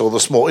 Louis or the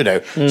small,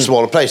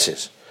 smaller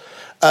places.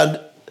 And,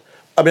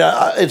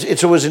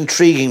 it's always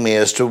intriguing me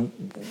as to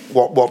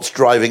what's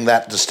driving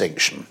that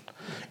distinction.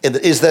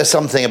 Is there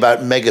something about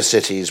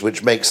megacities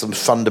which makes them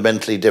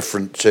fundamentally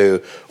different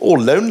to, or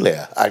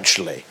lonelier,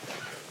 actually,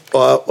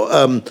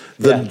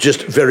 than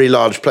just very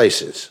large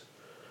places?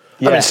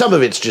 Yeah. Some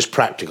of it's just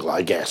practical,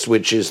 I guess,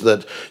 which is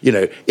that,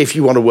 if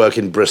you want to work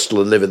in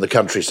Bristol and live in the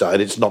countryside,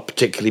 it's not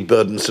particularly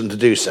burdensome to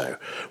do so.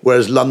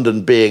 Whereas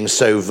London being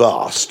so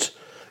vast,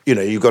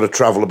 you've got to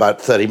travel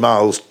about 30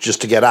 miles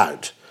just to get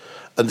out.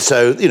 And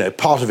so,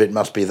 part of it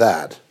must be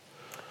that.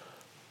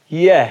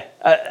 Yeah.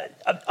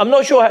 I'm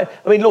not sure how...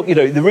 look,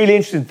 the really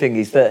interesting thing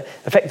is that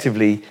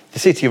effectively the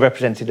city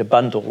represented a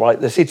bundle, right?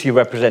 The city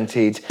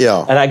represented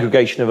an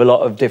aggregation of a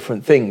lot of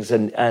different things.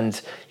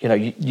 And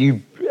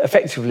you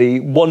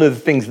effectively, one of the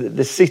things that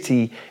the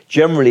city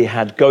generally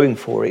had going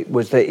for it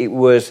was that it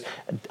was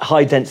a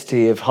high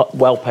density of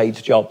well-paid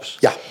jobs.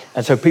 Yeah.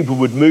 And so people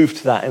would move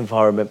to that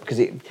environment because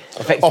it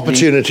effectively...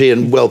 Opportunity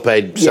and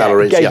well-paid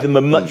salaries. Gave them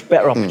a much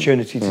better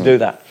opportunity to do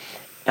that.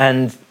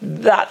 And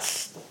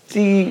that's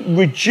the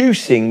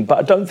reducing, but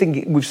I don't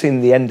think we've seen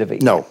the end of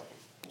it. No.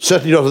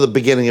 Certainly not at the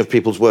beginning of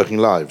people's working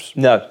lives.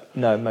 No,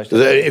 most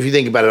of it. If you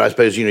think about it, I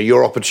suppose,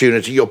 your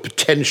opportunity, your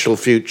potential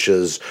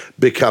futures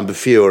become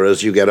fewer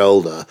as you get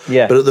older.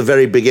 Yeah. But at the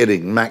very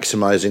beginning,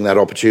 maximising that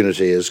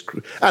opportunity is...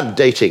 And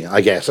dating,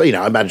 I guess. I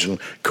imagine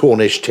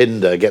Cornish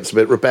Tinder gets a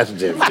bit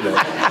repetitive. I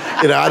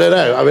don't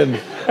know.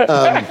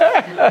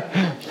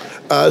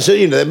 So,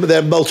 there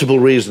are multiple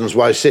reasons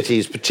why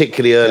cities,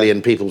 particularly early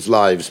in people's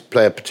lives,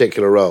 play a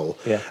particular role.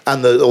 Yeah.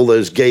 And all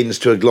those gains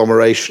to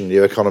agglomeration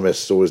you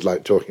economists always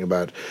like talking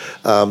about.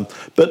 What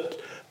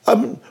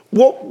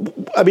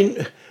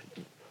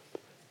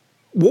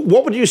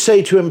would you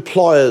say to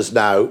employers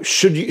now?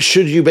 Should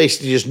you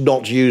basically just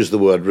not use the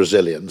word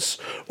resilience?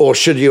 Or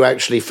should you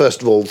actually,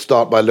 first of all,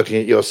 start by looking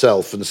at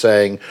yourself and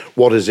saying,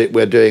 what is it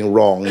we're doing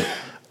wrong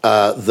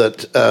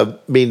that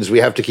means we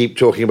have to keep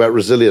talking about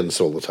resilience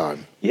all the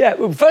time? Yeah,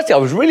 well, firstly, I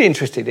was really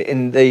interested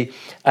in the...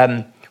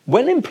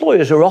 when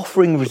employers are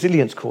offering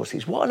resilience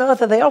courses, what on earth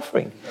are they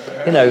offering?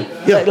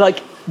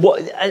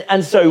 What?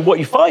 And so what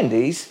you find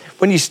is,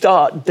 when you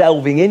start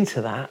delving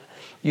into that,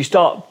 you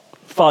start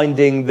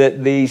finding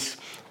that these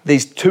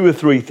there's 2 or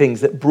 3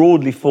 things that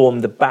broadly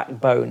form the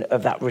backbone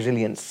of that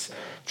resilience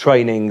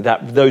training,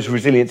 those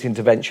resilience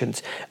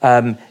interventions.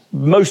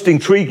 Most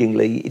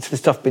intriguingly, it's the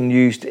stuff being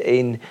used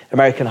in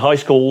American high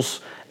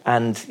schools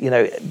and,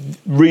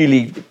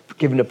 really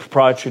given a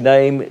proprietary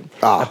name,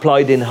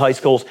 applied in high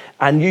schools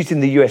and used in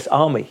the US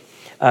Army.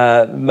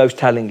 Most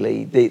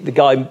tellingly, the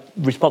guy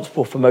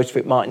responsible for most of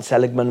it, Martin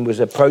Seligman, was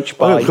approached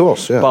by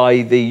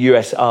the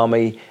US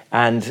Army,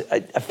 and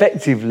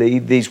effectively,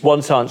 this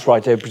one science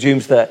writer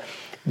presumes that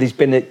there's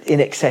been in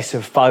excess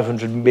of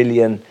 $500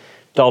 million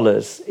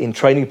in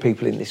training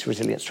people in this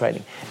resilience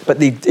training. But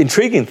the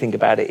intriguing thing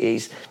about it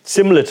is,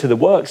 similar to the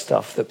work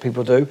stuff that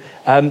people do,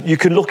 you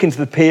can look into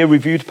the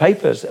peer-reviewed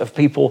papers of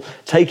people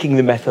taking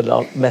the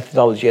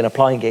methodology and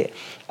applying it,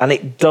 and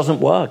it doesn't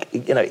work.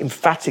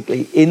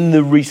 Emphatically, in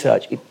the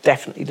research, it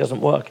definitely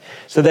doesn't work.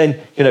 So then,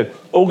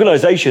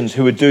 organisations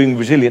who are doing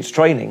resilience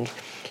training,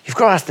 you've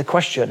got to ask the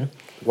question,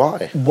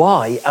 why?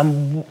 Why?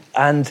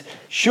 And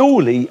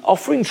surely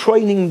offering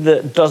training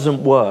that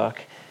doesn't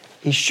work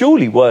is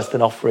surely worse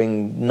than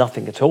offering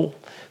nothing at all.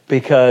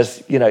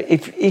 Because,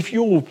 if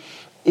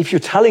you're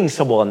telling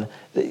someone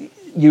that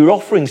you're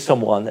offering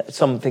someone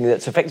something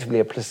that's effectively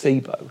a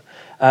placebo,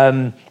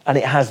 and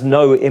it has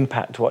no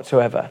impact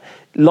whatsoever,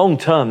 long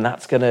term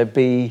that's going to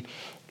be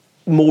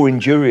more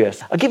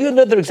injurious. I'll give you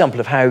another example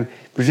of how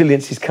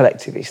resilience is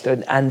collectivist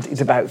and it's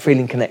about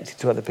feeling connected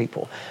to other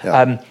people.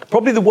 Yeah.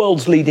 Probably the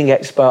world's leading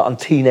expert on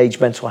teenage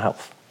mental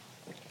health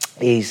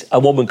is a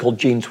woman called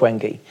Jean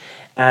Twenge.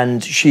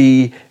 And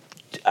she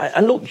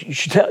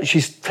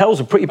tells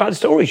a pretty bad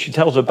story. She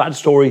tells a bad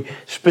story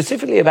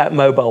specifically about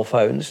mobile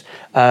phones.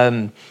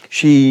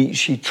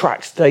 She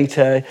tracks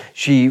data.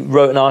 She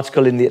wrote an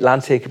article in The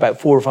Atlantic about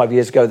 4 or 5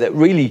 years ago that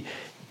really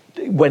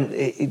went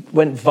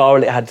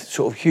viral. It had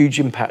sort of huge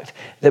impact.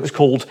 That was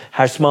called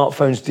How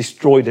Smartphones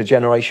Destroyed a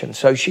Generation.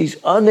 So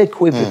she's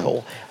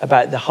unequivocal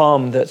about the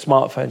harm that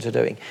smartphones are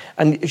doing.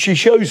 And she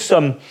shows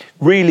some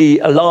really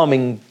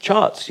alarming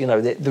charts.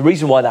 The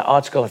reason why that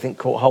article, I think,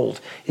 caught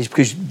hold is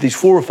because there's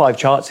 4 or 5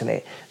 charts in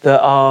it that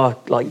are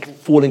like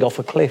falling off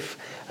a cliff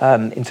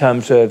in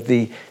terms of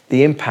the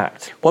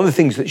impact. One of the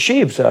things that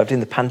she observed in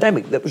the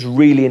pandemic that was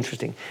really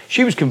interesting,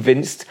 she was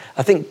convinced,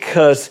 I think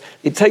because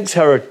it takes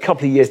her a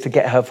couple of years to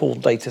get her full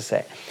data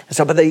set. And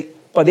so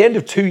by the end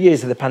of 2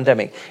 years of the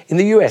pandemic, in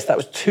the US, that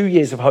was 2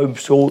 years of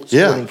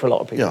homeschooling for a lot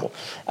of people.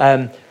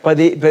 Yeah. By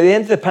the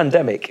end of the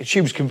pandemic,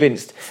 she was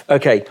convinced,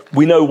 okay,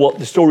 we know what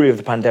the story of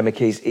the pandemic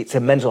is. It's a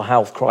mental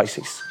health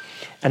crisis.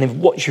 And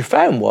what she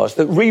found was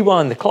that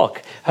rewind the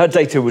clock, her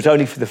data was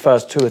only for the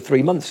first 2 or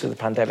 3 months of the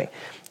pandemic.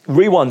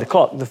 Rewind the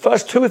clock, the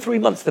first 2 or 3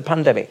 months of the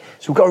pandemic.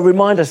 So we've got to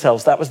remind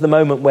ourselves that was the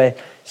moment where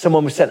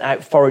someone was sent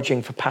out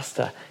foraging for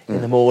pasta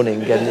in the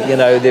morning,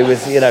 and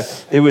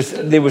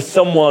there was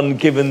someone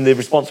given the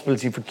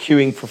responsibility for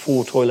queuing for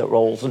 4 toilet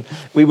rolls, and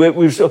we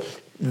were sort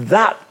of,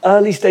 that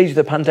early stage of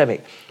the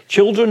pandemic.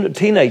 Children,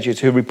 teenagers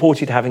who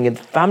reported having a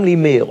family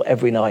meal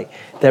every night,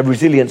 their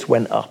resilience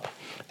went up.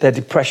 Their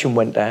depression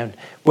went down.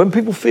 When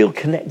people feel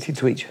connected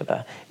to each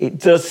other, it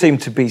does seem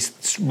to be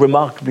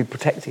remarkably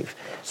protective.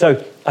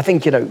 So I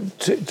think,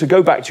 to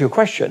go back to your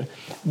question,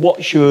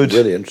 what should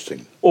really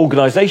interesting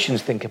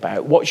organisations think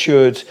about? What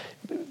should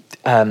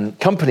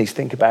companies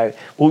think about?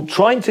 Well,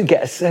 trying to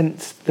get a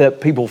sense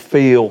that people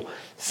feel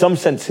some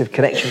sense of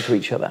connection to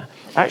each other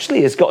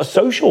actually has got a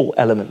social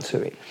element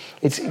to it.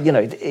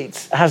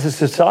 It has a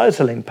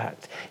societal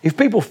impact. If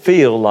people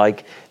feel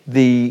like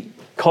the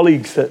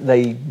colleagues that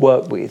they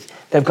work with,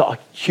 they've got a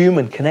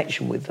human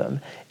connection with them,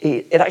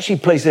 it actually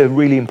plays a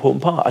really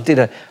important part. I did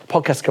a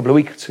podcast a couple of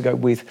weeks ago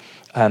with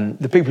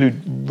the people who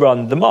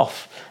run The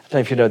Moth. I don't know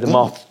if you know The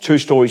Moth, True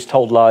Stories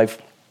Told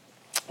Live.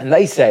 And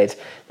they said,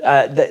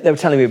 they were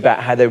telling me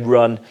about how they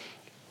run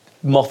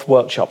Moth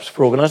workshops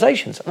for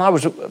organisations. And I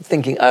was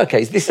thinking,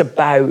 okay, is this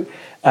about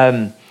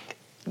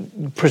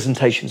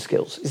presentation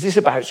skills? Is this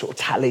about sort of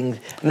telling?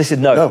 And they said,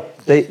 no.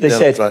 They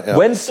said,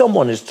 when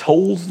someone has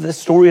told the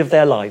story of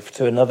their life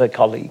to another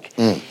colleague,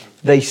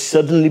 they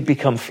suddenly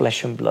become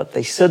flesh and blood.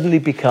 They suddenly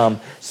become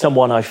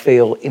someone I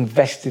feel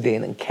invested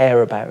in and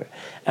care about.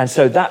 And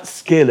so that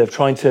skill of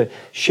trying to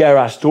share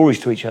our stories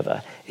to each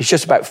other is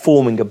just about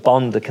forming a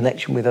bond, a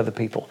connection with other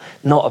people,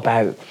 not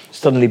about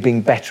suddenly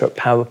being better at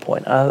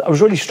PowerPoint. I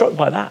was really struck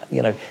by that.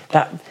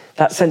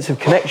 That sense of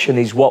connection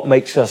is what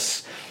makes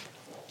us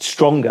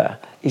stronger,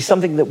 is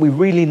something that we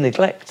really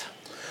neglect.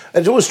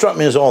 It always struck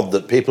me as odd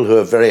that people who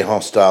are very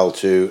hostile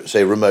to,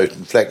 say, remote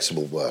and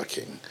flexible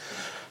working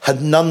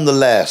had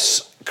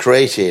nonetheless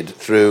created,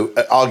 through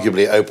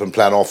arguably open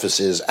plan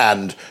offices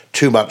and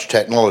too much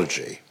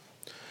technology,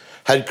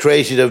 had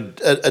created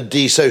a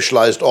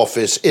desocialized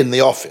office in the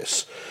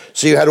office.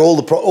 So you had all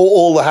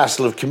the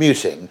hassle of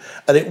commuting,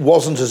 and it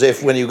wasn't as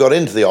if when you got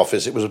into the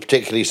office it was a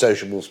particularly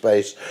sociable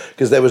space,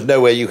 because there was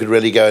nowhere you could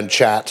really go and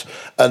chat,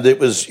 and it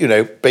was,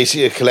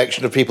 basically a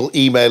collection of people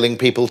emailing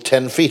people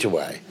 10 feet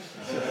away.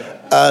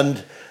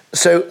 And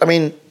so, I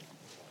mean,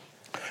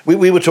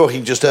 We were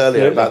talking just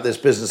earlier about this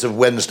business of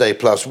Wednesday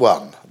plus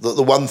one. That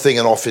the one thing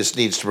an office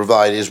needs to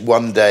provide is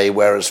one day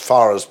where, as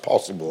far as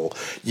possible,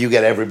 you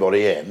get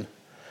everybody in.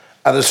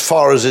 And as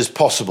far as is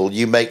possible,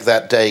 you make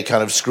that day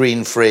kind of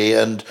screen-free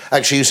and,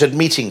 actually, you said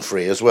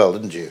meeting-free as well,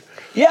 didn't you?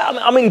 Yeah,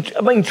 I'm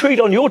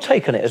intrigued on your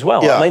take on it as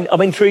well. Yeah.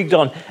 I'm intrigued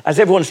on, as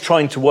everyone's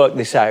trying to work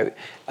this out,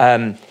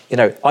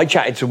 I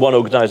chatted to one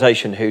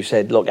organisation who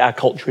said, look, our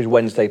culture is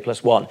Wednesday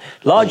plus one,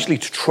 largely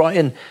to try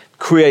and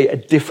create a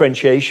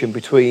differentiation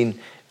between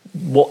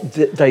what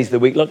days of the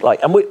week look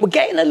like. And we're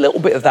getting a little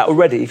bit of that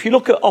already. If you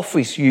look at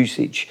office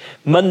usage,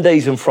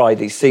 Mondays and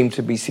Fridays seem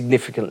to be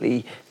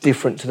significantly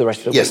different to the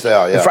rest of the week. Yes, they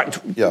are, yeah.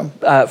 In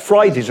fact,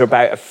 Fridays are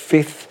about a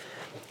fifth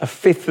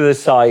of the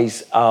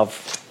size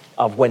of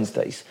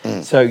Wednesdays.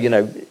 So,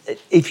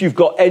 if you've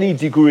got any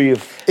degree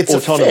of autonomy... It's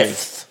a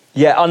fifth?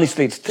 Yeah,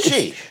 honestly, it's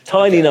a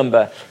tiny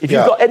number. If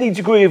you've got any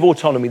degree of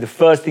autonomy, the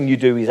first thing you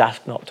do is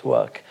ask not to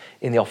work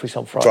in the office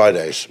on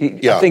Fridays.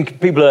 I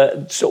think people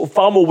are sort of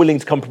far more willing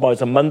to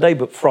compromise on Monday,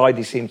 but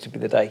Friday seems to be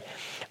the day.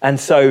 And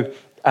so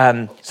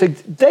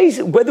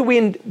days, whether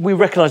we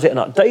recognise it or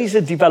not, days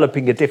are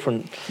developing a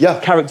different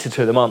character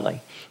to them, aren't they?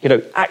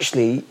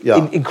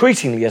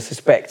 Increasingly, I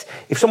suspect,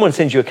 if someone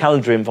sends you a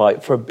calendar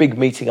invite for a big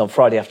meeting on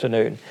Friday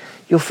afternoon,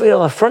 you'll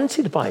feel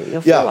affronted by it.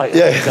 You'll feel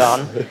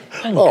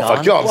hang on,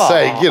 for God's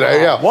sake,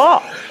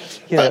 What?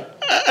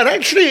 And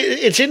actually,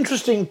 it's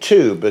interesting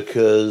too,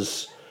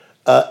 because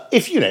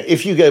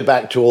if you go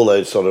back to all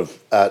those sort of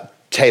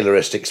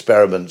Taylorist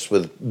experiments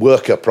with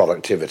worker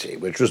productivity,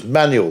 which was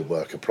manual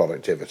worker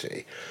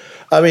productivity,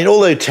 I mean,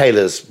 although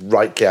Taylor's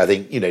rightly, I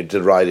think,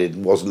 derided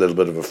and was a little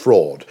bit of a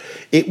fraud,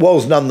 it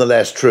was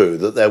nonetheless true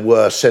that there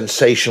were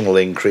sensational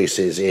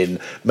increases in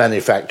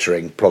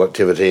manufacturing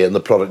productivity and the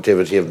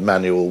productivity of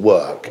manual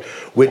work,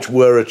 which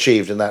were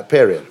achieved in that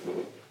period.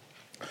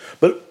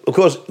 But, of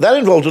course, that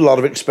involved a lot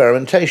of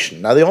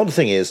experimentation. Now, the odd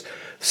thing is,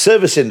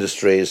 service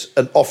industries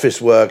and office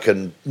work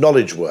and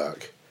knowledge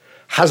work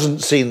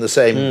hasn't seen the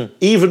same,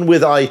 even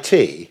with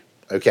IT,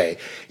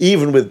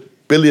 even with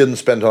billions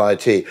spent on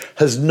IT,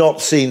 has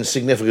not seen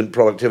significant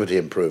productivity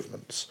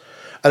improvements.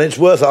 And it's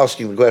worth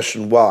asking the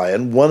question why,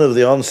 and one of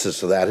the answers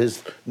to that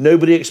is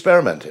nobody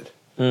experimented.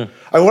 And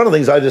one of the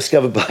things I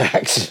discovered by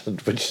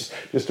accident, which is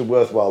just a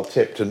worthwhile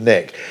tip to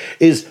Nick,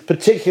 is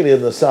particularly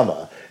in the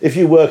summer, if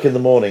you work in the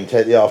morning,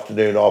 take the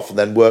afternoon off, and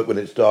then work when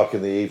it's dark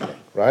in the evening,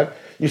 right?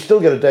 You still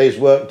get a day's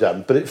work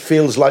done, but it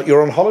feels like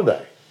you're on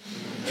holiday.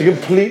 It's a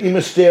completely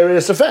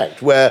mysterious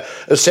effect where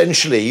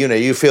essentially,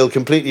 you feel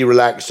completely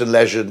relaxed and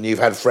leisured and you've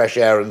had fresh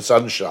air and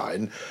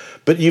sunshine,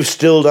 but you've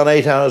still done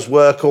 8 hours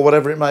work or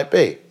whatever it might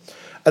be.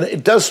 And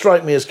it does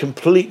strike me as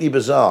completely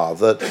bizarre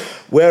that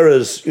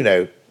whereas,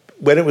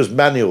 when it was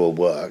manual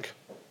work,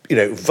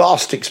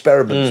 vast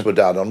experiments were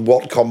done on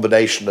what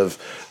combination of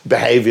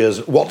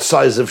behaviours, what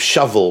size of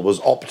shovel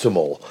was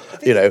optimal,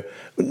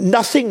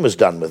 Nothing was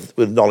done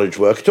with knowledge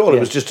work at all. It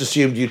was just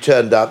assumed you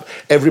turned up,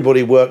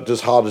 everybody worked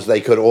as hard as they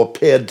could or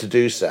appeared to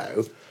do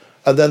so,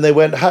 and then they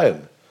went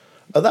home.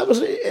 And that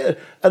was,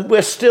 and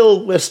we're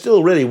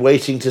still really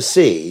waiting to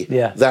see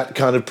that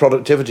kind of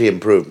productivity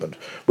improvement,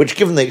 which,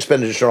 given the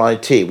expenditure on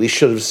IT, we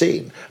should have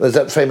seen. There's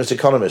that famous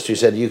economist who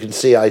said you can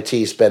see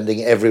IT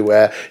spending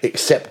everywhere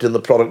except in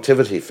the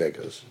productivity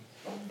figures.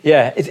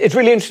 Yeah, it's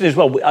really interesting as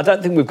well. I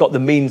don't think we've got the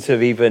means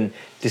of even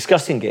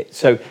discussing it.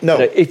 So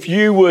if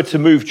you were to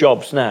move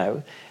jobs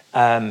now,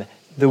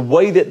 the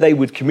way that they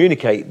would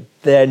communicate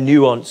their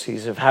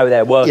nuances of how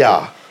they're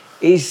working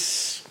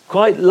is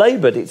quite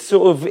laboured.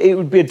 It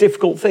would be a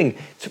difficult thing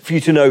for you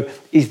to know,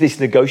 is this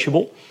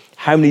negotiable?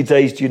 How many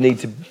days do you need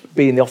to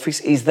be in the office?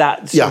 Is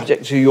that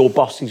subject to your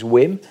boss's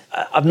whim?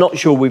 I'm not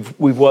sure we've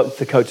worked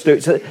the code to do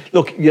it. So,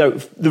 look,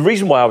 the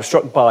reason why I was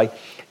struck by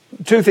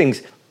two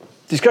things.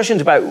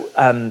 Discussions about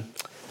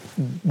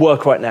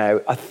work right now,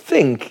 I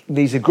think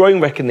there's a growing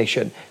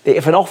recognition that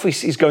if an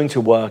office is going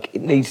to work,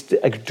 it needs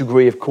a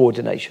degree of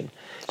coordination.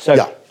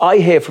 So I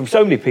hear from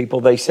so many people,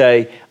 they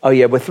say,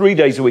 we're 3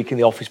 days a week in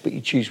the office, but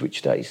you choose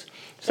which days.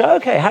 So,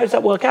 okay, how does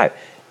that work out?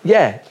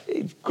 Yeah,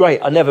 it's great.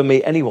 I never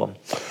meet anyone.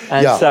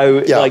 And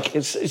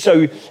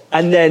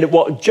and then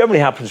what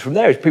generally happens from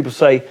there is people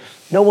say,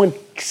 no one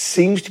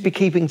seems to be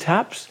keeping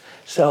tabs.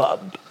 So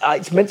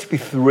it's meant to be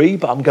 3,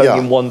 but I'm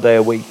going in 1 day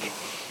a week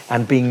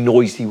and being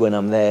noisy when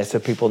I'm there so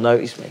people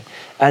notice me.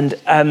 And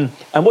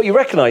what you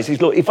recognise is,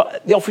 look, if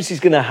the office is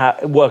going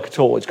to work at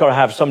all, it's got to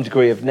have some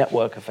degree of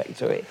network effect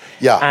to it.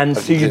 And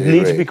so you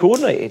need to be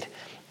coordinated.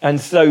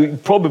 And so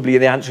probably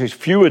the answer is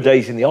fewer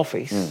days in the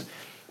office,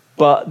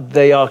 but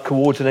they are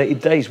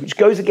coordinated days, which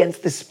goes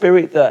against the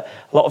spirit that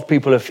a lot of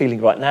people are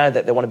feeling right now,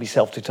 that they want to be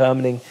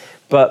self-determining.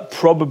 But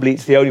probably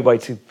it's the only way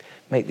to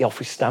make the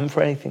office stand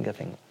for anything, I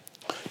think.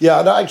 Yeah,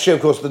 and actually,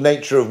 of course, the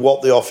nature of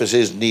what the office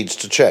is needs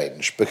to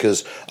change,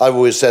 because I've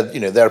always said,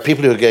 there are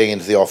people who are going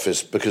into the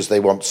office because they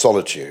want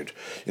solitude.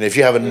 If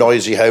you have a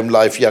noisy home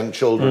life, young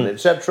children,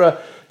 etc.,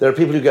 There are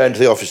people who go into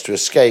the office to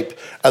escape,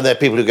 and there are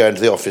people who go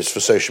into the office for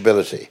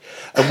sociability.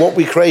 And what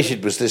we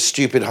created was this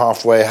stupid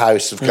halfway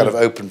house of kind of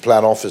open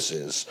plan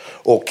offices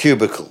or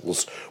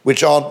cubicles,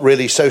 which aren't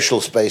really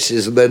social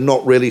spaces, and they're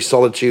not really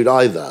solitude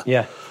either.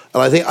 Yeah.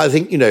 And I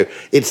think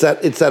it's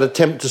that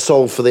attempt to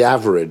solve for the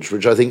average,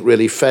 which I think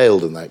really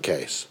failed in that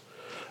case.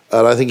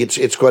 And I think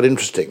it's quite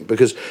interesting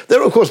because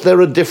there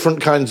are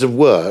different kinds of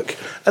work,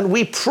 and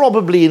we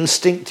probably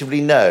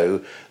instinctively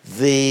know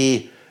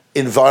the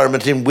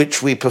environment in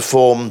which we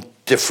perform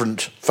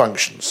different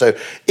functions. So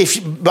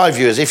my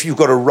view is if you've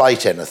got to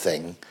write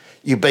anything,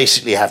 you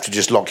basically have to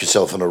just lock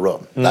yourself in a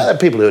room. Now, there are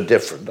people who are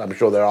different. I'm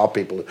sure there are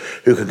people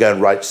who can go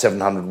and write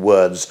 700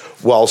 words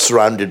while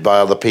surrounded by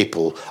other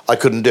people. I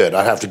couldn't do it.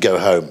 I'd have to go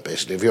home,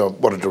 basically.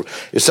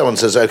 If someone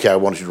says, OK, I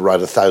want you to write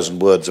 1,000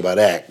 words about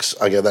X,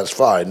 I go, that's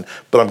fine,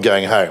 but I'm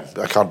going home.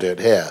 I can't do it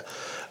here.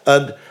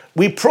 And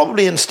we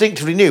probably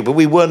instinctivly knew, but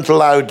we weren't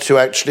allowed to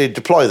actually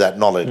deploy that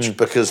knowledge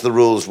because the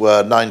rules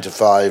were 9 to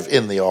 5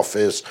 in the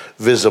office,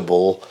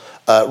 visible,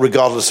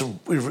 regardless of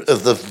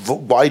the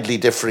widely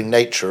differing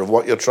nature of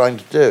what you're trying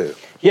to do.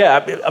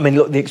 Yeah, I mean,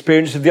 look, the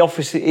experience of the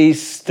office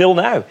is still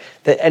now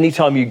that any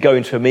time you go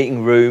into a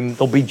meeting room,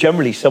 there'll be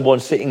generally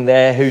someone sitting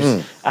there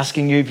who's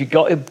asking you if you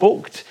got it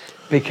booked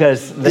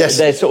because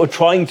they're sort of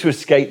trying to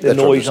escape the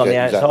noise on the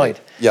outside.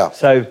 Exactly. Yeah.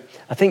 So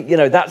I think,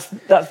 that's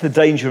the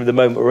danger of the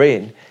moment we're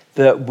in,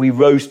 that we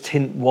rose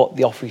tint what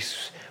the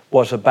office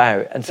was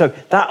about. And so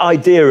that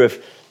idea of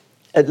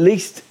at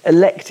least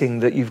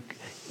electing that you've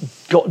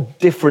got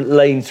different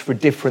lanes for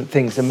different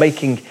things and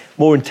making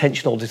more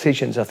intentional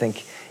decisions, I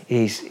think,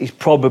 is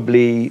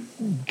probably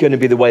going to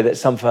be the way that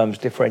some firms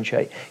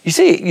differentiate. You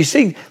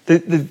see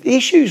the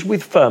issues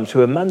with firms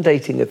who are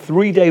mandating a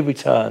 3-day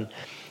return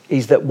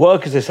is that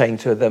workers are saying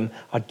to them,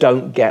 I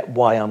don't get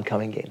why I'm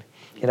coming in.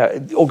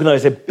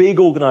 Big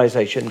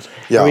organisations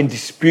are in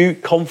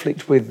dispute,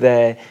 conflict with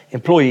their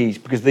employees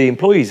because the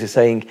employees are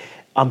saying,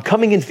 I'm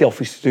coming into the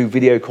office to do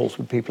video calls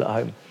with people at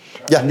home.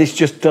 Yeah. And this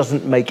just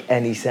doesn't make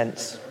any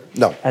sense.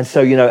 No. And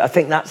so, I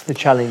think that's the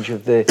challenge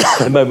of the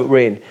moment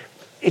we're in.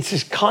 It's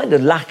this kind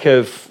of lack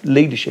of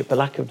leadership, a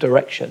lack of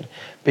direction,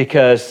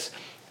 because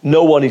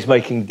no one is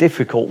making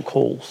difficult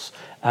calls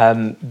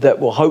that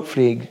will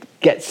hopefully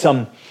get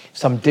some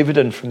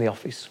dividend from the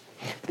office.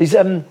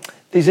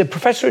 There's a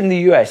professor in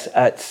the US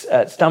at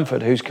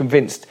Stanford who's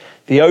convinced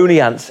the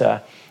only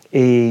answer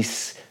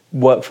is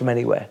work from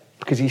anywhere,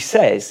 because he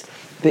says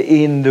that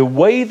in the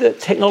way that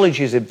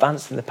technology has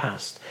advanced in the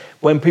past,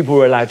 when people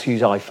were allowed to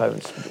use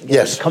iPhones,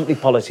 the company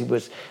policy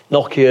was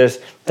Nokia's,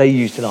 they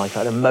used an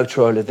iPhone, and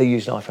Motorola, they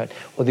used an iPhone,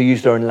 or they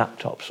used their own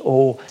laptops,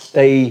 or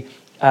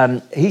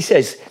he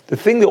says the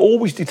thing that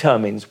always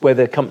determines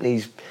whether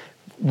companies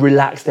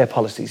relax their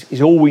policies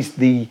is always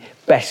the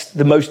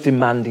most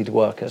demanded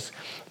workers,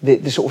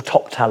 the sort of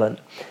top talent.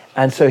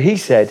 And so he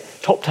said,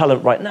 top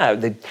talent right now,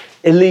 the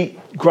elite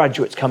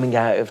graduates coming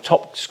out of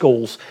top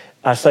schools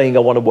are saying, I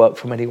want to work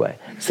from anywhere.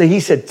 So he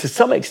said, to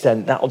some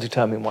extent, that will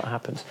determine what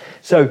happens.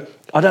 So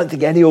I don't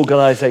think any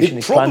organisation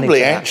is planning. It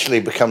probably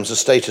actually becomes a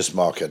status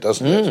marker,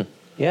 doesn't it?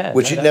 Yeah.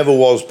 Which it never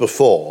was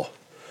before.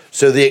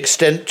 So the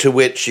extent to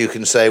which you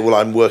can say, well,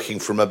 I'm working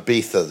from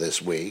Ibiza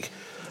this week,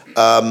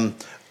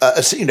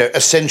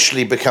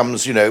 essentially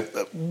becomes,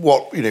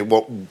 what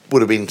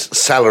would have been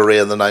salary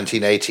in the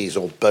 1980s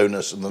or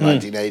bonus in the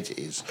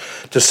 1980s.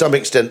 To some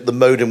extent, the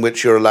mode in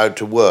which you're allowed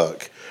to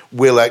work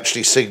will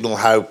actually signal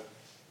how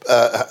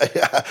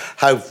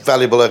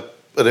valuable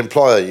an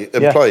employer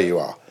you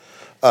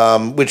are,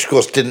 which of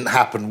course didn't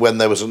happen when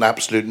there was an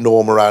absolute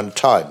norm around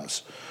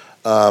times.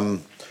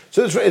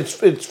 So it's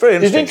very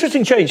interesting. There's an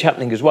interesting change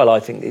happening as well, I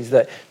think, is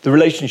that the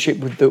relationship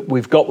that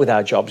we've got with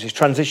our jobs is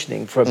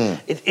transitioning from...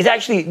 It's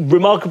actually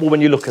remarkable when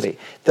you look at it,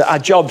 that our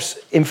jobs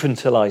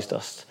infantilised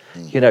us.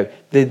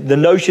 The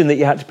notion that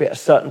you had to be at a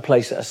certain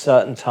place at a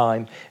certain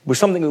time was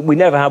something that we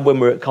never had when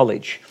we were at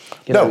college.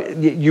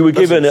 You were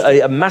given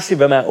a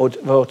massive amount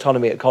of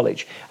autonomy at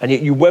college, and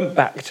yet you went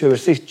back to a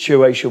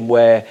situation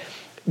where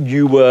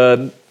you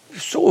were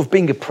sort of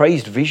being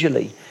appraised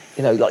visually.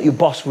 Like your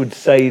boss would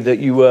say that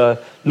you were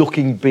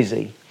looking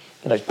busy.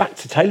 It's back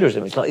to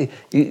Taylorism. It's like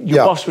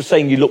your boss was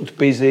saying you looked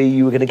busy,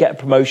 you were going to get a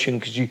promotion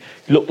because you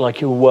looked like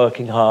you were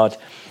working hard.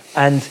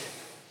 And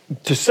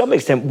to some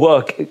extent,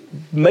 work,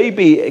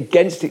 maybe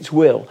against its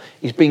will,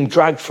 is being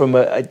dragged from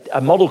a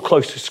model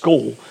close to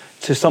school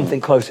to something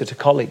closer to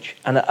college.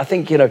 And I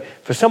think,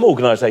 for some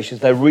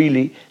organisations, they're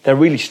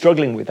really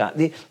struggling with that.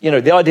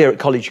 The idea at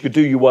college, you could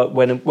do your work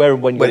where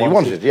and when you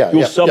wanted.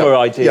 Your summer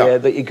idea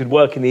that you could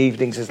work in the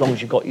evenings as long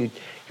as you got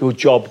your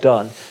job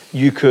done.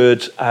 You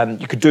could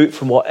do it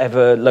from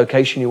whatever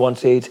location you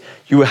wanted.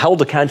 You were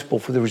held accountable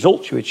for the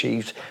results you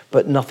achieved,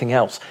 but nothing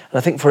else. And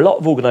I think for a lot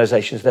of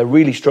organisations, they're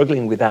really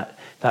struggling with that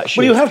shift.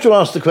 Well, you have to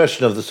ask the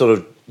question of the sort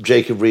of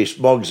Jacob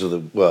Rees-Moggs of the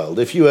world.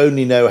 If you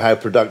only know how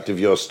productive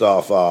your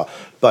staff are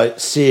by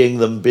seeing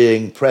them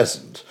being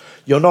present,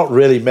 you're not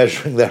really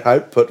measuring their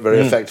output very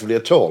effectively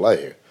at all, are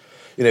you?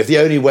 If the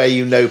only way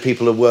you know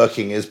people are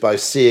working is by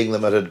seeing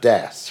them at a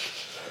desk,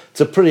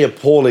 it's a pretty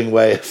appalling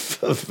way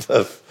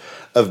of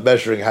of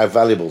measuring how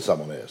valuable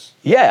someone is.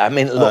 Yeah, I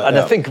mean, look,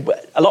 I think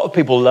a lot of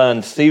people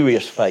learned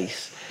serious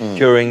face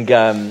during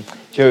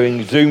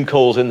Zoom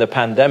calls in the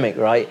pandemic,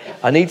 right?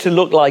 I need to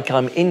look like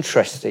I'm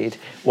interested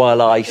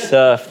while I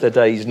surf the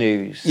day's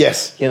news.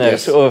 Yes.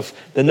 Sort of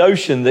the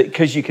notion that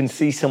because you can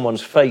see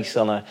someone's face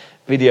on a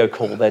video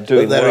call, they're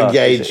doing they're work,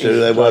 engaged or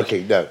they're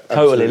working. No,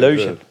 total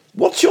illusion.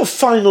 What's your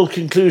final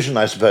conclusion,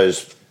 I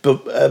suppose?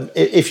 But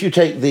if you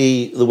take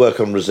the work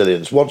on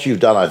resilience, what you've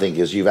done, I think,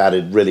 is you've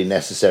added really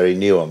necessary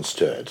nuance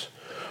to it,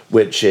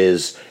 which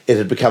is it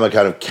had become a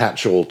kind of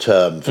catch-all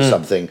term for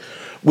something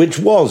which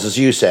was, as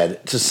you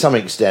said, to some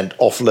extent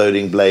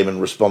offloading blame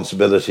and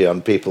responsibility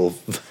on people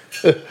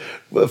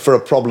for a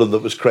problem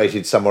that was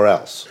created somewhere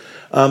else.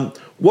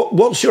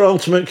 What's your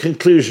ultimate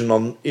conclusion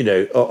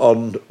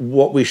on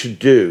what we should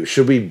do?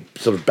 Should we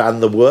sort of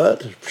ban the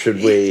word?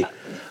 Should we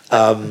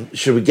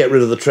get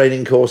rid of the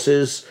training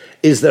courses?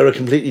 Is there a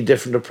completely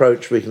different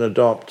approach we can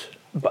adopt?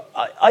 But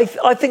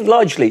I think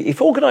largely,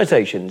 if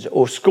organisations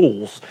or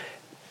schools,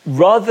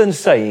 rather than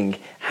saying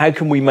how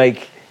can we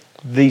make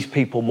these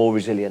people more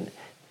resilient,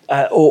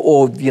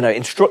 or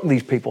instruct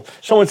these people.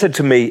 Someone said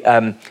to me,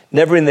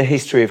 never in the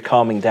history of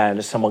calming down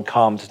has someone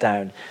calmed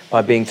down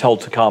by being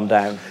told to calm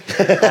down.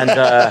 And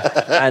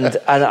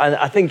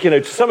I think,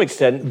 to some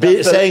extent...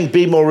 saying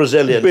be more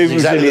resilient is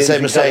exactly the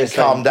same as saying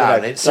calm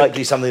down. It's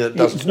simply something that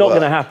doesn't It's not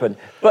going to happen.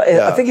 But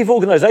I think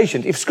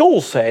if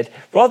schools said,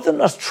 rather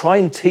than us try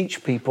and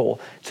teach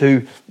people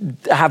to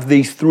have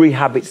these 3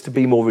 habits to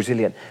be more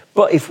resilient,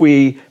 but if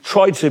we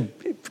try to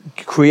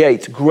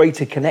create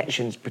greater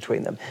connections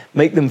between them,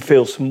 make them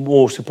feel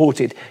more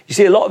supported. You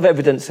see a lot of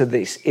evidence of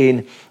this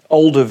in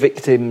older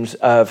victims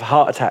of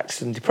heart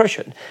attacks and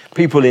depression.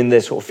 People in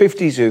their sort of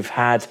 50s who've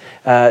had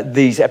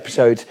these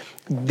episodes.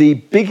 The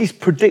biggest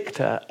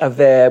predictor of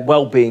their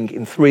well-being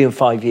in 3 and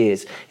 5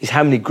 years is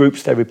how many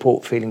groups they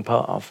report feeling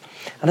part of.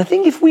 And I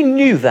think if we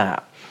knew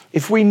that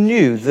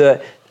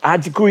our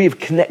degree of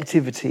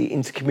connectivity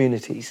into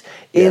communities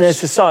in a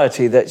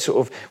society that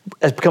sort of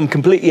has become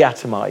completely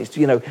atomized.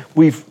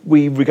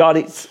 We regard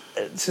its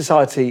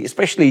society,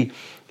 especially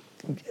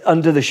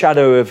under the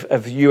shadow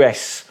of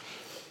US,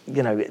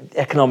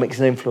 economics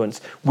and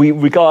influence. We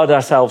regard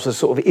ourselves as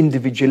sort of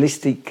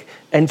individualistic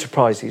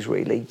enterprises,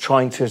 really,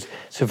 trying to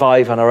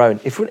survive on our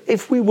own.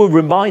 If we were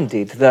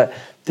reminded that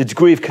the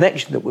degree of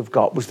connection that we've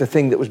got was the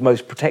thing that was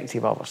most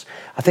protective of us,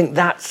 I think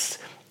that's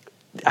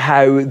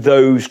how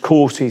those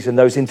courses and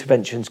those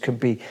interventions can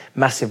be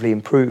massively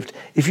improved.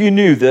 If you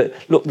knew that,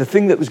 look, the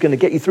thing that was going to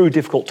get you through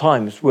difficult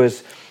times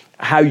was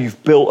how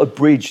you've built a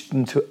bridge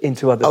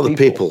into other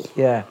people.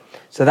 Yeah.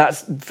 So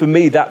that's, for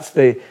me, that's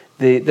the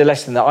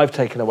lesson that I've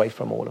taken away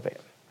from all of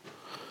it.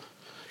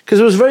 Because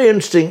there was a very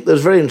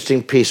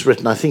interesting piece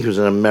written, I think it was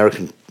in an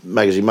American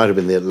magazine, might have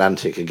been The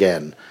Atlantic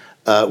again,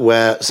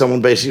 where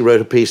someone basically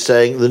wrote a piece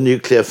saying the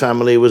nuclear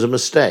family was a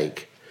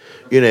mistake.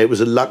 It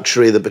was a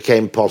luxury that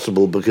became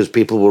possible because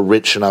people were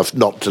rich enough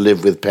not to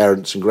live with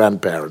parents and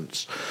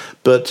grandparents.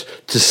 But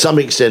to some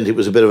extent, it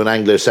was a bit of an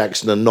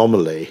Anglo-Saxon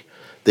anomaly,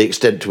 the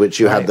extent to which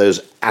you had those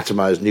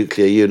atomized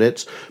nuclear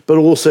units, but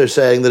also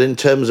saying that in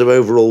terms of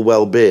overall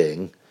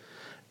well-being,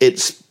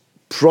 it's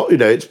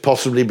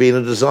possibly been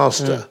a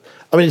disaster.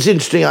 I mean, it's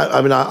interesting.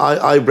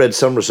 I read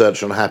some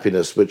research on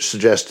happiness which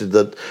suggested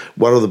that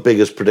one of the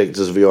biggest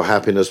predictors of your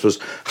happiness was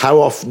how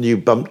often you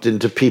bumped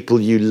into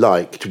people you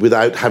liked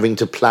without having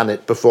to plan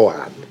it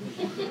beforehand.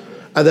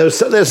 And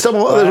there's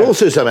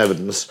also some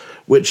evidence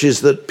which is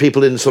that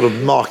people in sort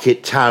of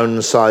market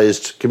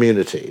town-sized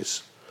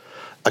communities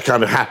are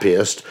kind of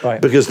happiest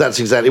because that's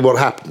exactly what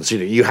happens.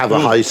 You have a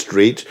high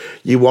street,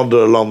 you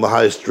wander along the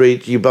high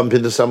street, you bump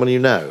into someone you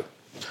know.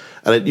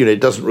 And it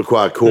doesn't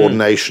require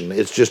coordination.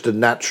 It's just a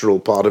natural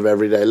part of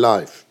everyday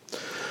life.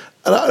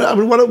 And I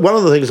mean, one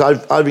of the things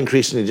I've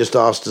increasingly just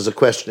asked as a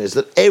question is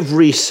that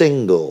every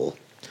single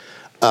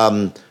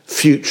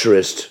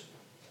futurist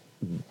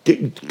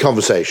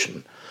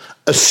conversation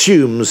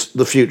assumes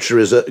the future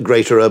is a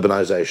greater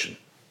urbanization.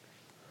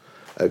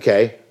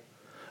 Okay?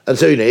 And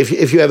so,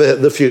 if you have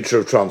the future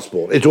of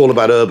transport, it's all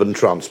about urban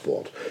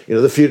transport.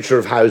 The future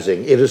of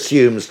housing, it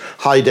assumes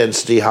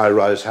high-density,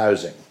 high-rise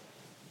housing.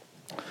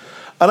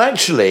 And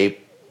actually,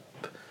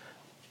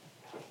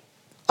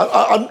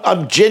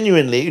 I'm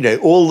genuinely,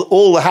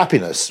 all the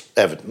happiness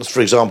evidence,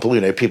 for example,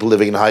 people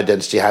living in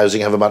high-density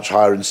housing have a much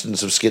higher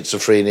incidence of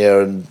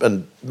schizophrenia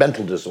and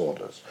mental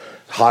disorders,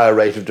 higher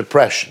rate of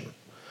depression.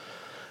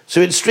 So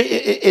it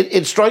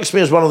strikes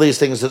me as one of these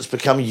things that's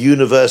become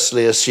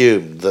universally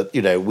assumed that,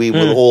 we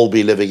will all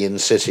be living in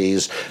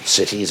cities.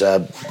 Cities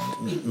are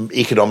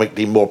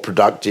economically more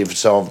productive,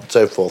 so on and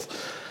so forth.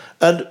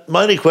 And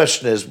my only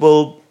question is,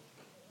 well,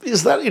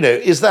 is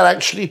that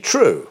actually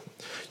true?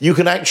 You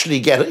can actually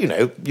get,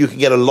 you can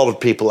get a lot of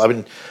people. I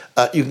mean,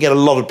 you can get a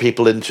lot of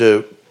people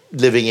into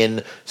living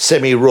in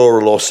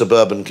semi-rural or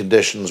suburban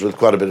conditions with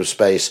quite a bit of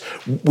space,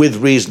 with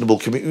reasonable,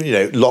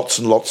 lots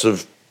and lots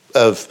of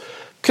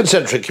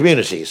concentric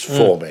communities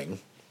forming,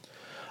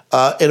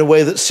 in a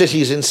way that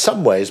cities in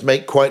some ways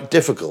make quite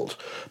difficult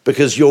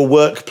because your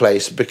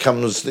workplace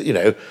becomes,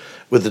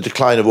 with the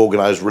decline of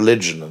organised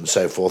religion and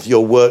so forth,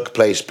 your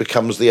workplace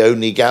becomes the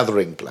only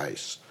gathering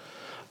place.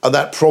 And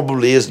that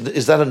probably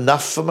is that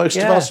enough for most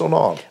of us or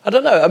not? I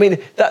don't know. I mean,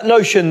 that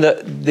notion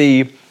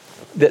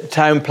that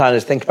town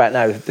planners think about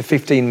now, the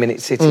 15-minute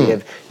city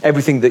of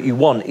everything that you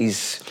want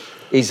is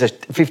a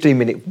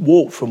 15-minute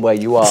walk from where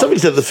you are. Somebody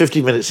said the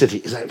 15-minute city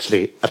is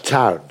actually a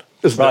town.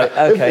 Right,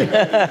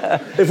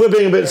 okay. If we're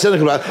being a bit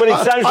cynical about it. Well,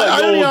 it sounds like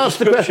I only asked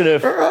the question.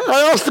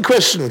 I asked the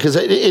question because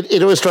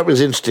it always struck me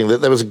as interesting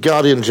that there was a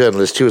Guardian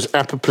journalist who was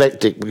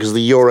apoplectic because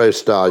the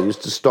Eurostar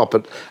used to stop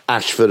at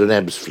Ashford and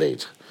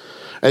Ebbsfleet.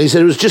 And he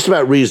said it was just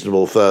about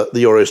reasonable for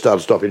the Eurostar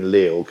to stop in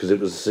Lille because it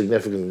was a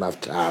significant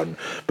enough town.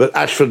 But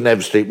Ashford and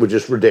Ebbsfleet were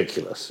just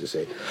ridiculous, you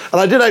see.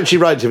 And I did actually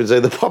write to him and say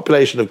the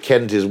population of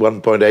Kent is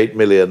 1.8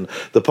 million.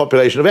 The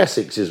population of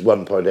Essex is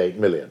 1.8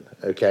 million,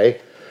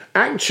 okay?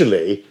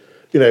 Actually,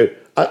 you know,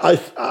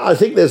 I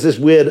think there's this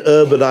weird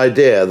urban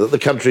idea that the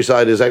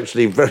countryside is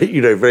actually very,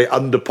 you know, very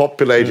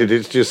underpopulated.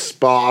 It's just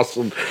sparse,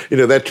 and you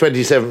know, there are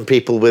 27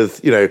 people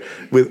with, you know,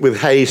 with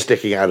hay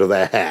sticking out of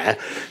their hair,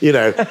 you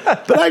know.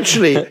 But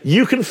actually,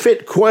 you can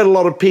fit quite a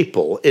lot of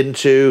people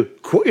into,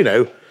 you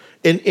know,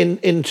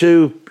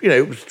 into you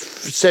know,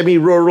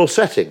 semi-rural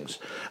settings.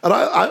 And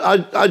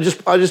I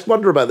just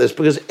wonder about this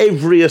because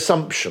every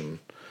assumption,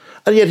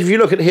 and yet if you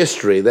look at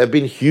history, there have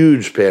been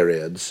huge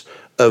periods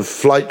of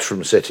flight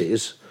from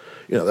cities.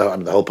 You know,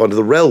 the whole point of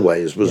the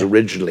railways was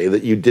originally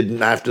that you didn't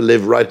have to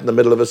live right in the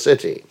middle of a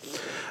city.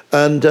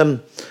 And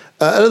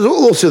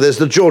also there's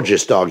the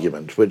Georgist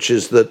argument, which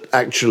is that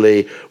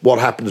actually what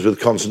happens with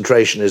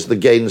concentration is the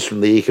gains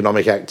from the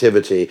economic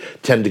activity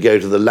tend to go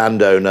to the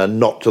landowner,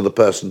 not to the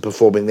person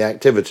performing the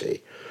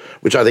activity,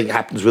 which I think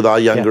happens with our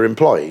younger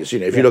employees. You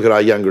know, if you look at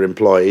our younger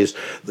employees,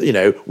 you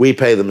know, we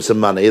pay them some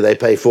money, they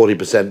pay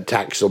 40%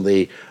 tax on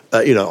the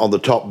you know, on the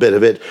top bit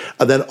of it,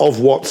 and then of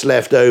what's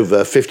left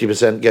over,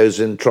 50% goes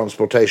in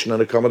transportation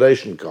and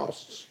accommodation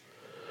costs.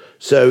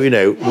 So, you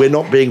know, we're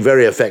not being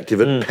very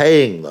effective at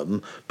paying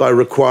them by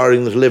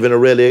requiring them to live in a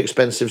really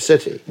expensive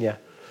city. Yeah.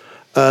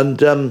 And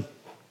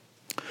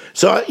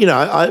so, you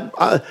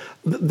know,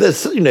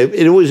 there's, you know,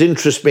 it always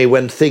interests me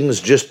when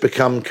things just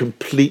become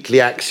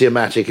completely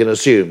axiomatic and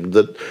assumed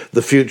that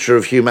the future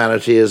of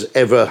humanity is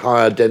ever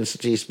higher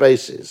density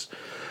spaces.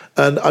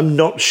 And I'm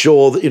not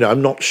sure that, you know,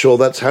 I'm not sure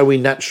that's how we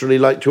naturally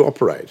like to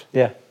operate.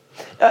 Yeah.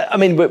 I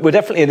mean, we're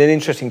definitely in an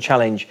interesting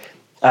challenge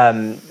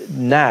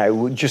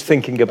now, just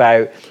thinking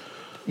about,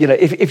 you know,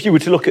 if you were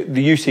to look at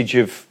the usage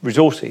of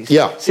resources,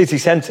 city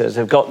centres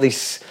have got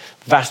this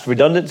vast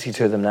redundancy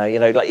to them now. You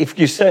know, like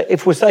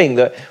if we're saying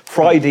that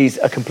Fridays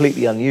are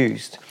completely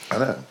unused, I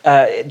know.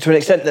 To an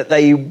extent that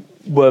they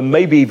were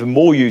maybe even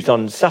more used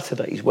on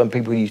Saturdays when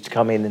people used to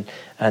come in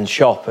and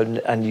shop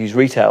and use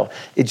retail.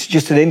 It's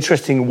just an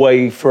interesting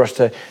way for us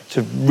to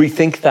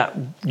rethink that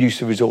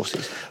use of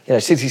resources. You know,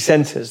 city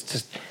centres,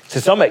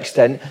 to some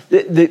extent,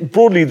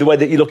 broadly the way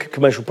that you look at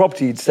commercial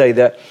property, you'd say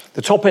that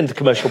the top end of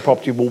commercial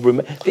property will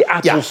remain, the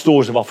Apple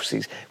stores of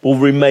offices will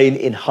remain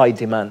in high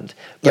demand.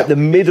 But the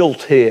middle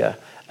tier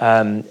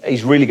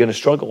is really going to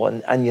struggle.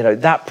 And, you know,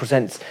 that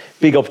presents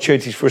big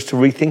opportunities for us to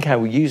rethink how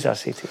we use our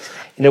cities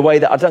in a way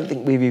that I don't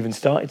think we've even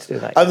started to do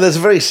that. And there's a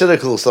very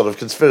cynical sort of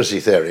conspiracy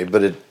theory,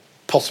 but it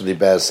possibly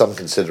bears some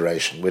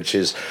consideration, which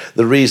is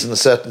the reason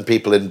certain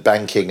people in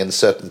banking and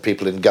certain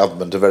people in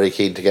government are very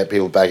keen to get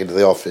people back into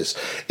the office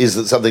is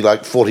that something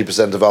like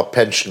 40% of our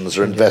pensions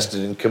are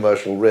invested in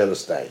commercial real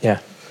estate. Yeah.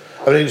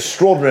 I mean, an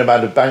extraordinary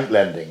amount of bank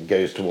lending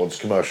goes towards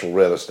commercial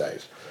real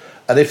estate.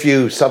 And if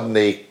you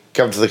suddenly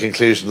come to the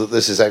conclusion that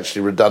this is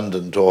actually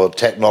redundant or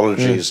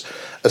technology's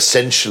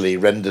essentially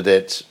rendered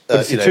it...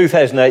 it's a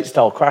 2008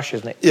 style crash,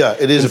 isn't it? Yeah,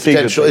 it is a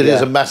potential. It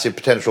is a massive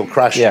potential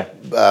crash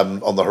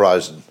on the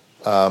horizon.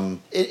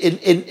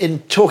 In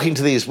talking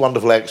to these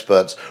wonderful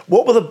experts,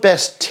 what were the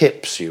best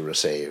tips you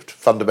received,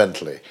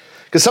 fundamentally?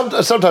 Because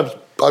sometimes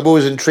I'm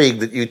always intrigued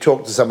that you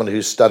talk to someone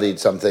who's studied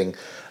something...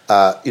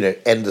 you know,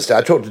 endlessly.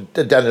 I talked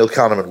to Daniel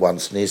Kahneman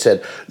once, and he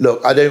said,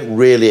 look, I don't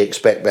really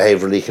expect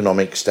behavioural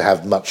economics to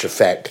have much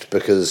effect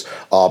because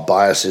our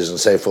biases and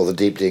so forth are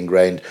deeply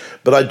ingrained,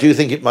 but I do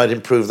think it might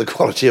improve the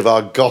quality of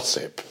our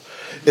gossip.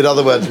 In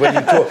other words,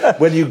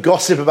 when you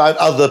gossip about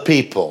other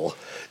people,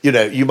 you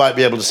know, you might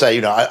be able to say, you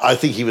know, I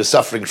think he was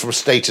suffering from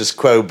status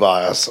quo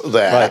bias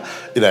there,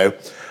 you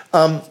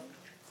know.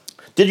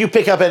 Did you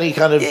pick up any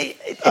kind of...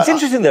 It's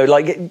interesting, though,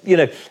 like, you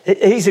know,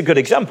 he's a good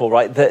example,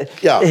 right? That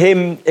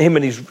him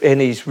and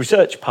his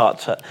research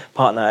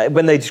partner,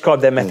 when they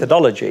described their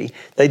methodology,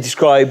 they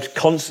described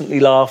constantly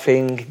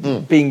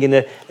laughing, being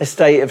in a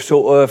state of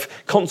sort of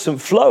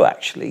constant flow,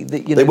 actually.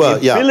 That, you know,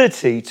 the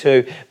ability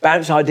to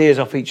bounce ideas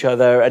off each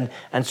other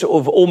and sort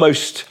of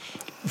almost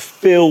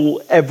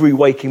fill every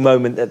waking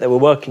moment that they were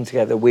working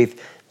together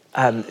with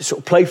sort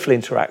of playful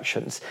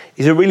interactions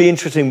is a really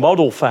interesting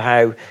model for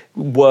how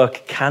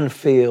work can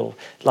feel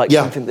like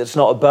something that's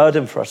not a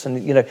burden for us.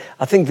 And, you know,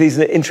 I think there's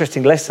an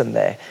interesting lesson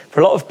there. For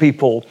a lot of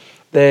people,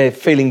 they're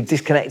feeling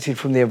disconnected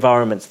from the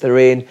environments they're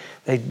in.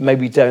 They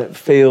maybe don't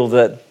feel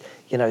that,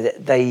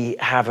 they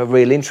have a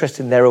real interest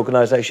in their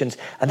organisations,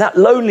 and that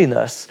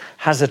loneliness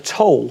has a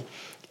toll.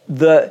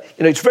 That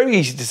it's very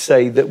easy to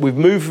say that we've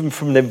moved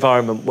from an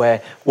environment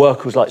where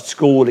work was like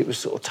school, it was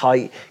sort of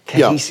tight,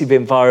 cohesive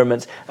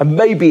environments, and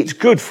maybe it's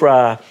good for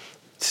our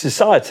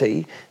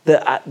society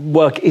that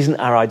work isn't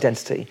our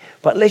identity.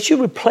 But unless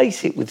you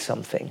replace it with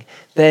something,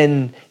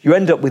 then you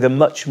end up with a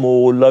much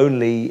more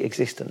lonely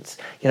existence.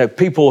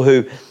 People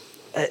who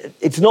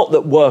it's not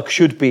that work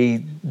should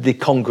be the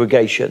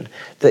congregation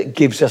that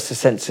gives us a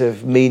sense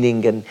of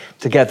meaning and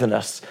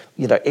togetherness.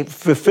 It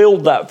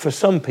fulfilled that for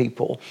some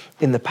people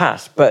in the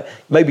past, but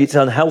maybe it's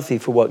unhealthy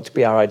for work to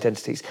be our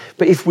identities.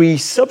 But if we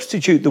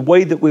substitute the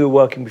way that we were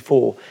working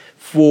before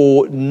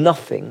for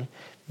nothing,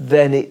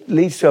 then it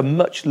leads to a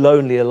much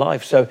lonelier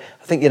life. So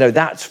I think,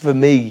 that's for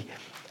me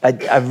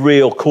a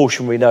real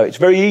cautionary note. It's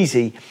very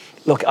easy.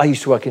 Look, I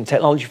used to work in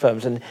technology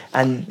firms,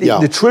 and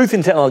the truth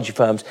in technology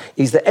firms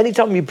is that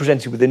anytime you're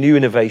presented with a new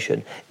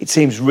innovation, it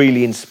seems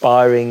really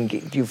inspiring.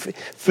 It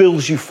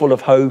fills you full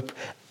of hope.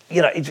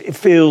 It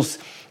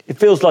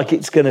feels like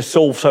it's going to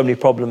solve so many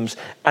problems.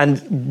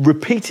 And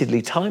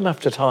repeatedly, time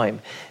after time,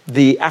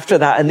 after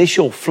that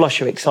initial flush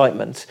of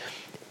excitement,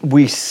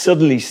 we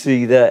suddenly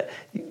see that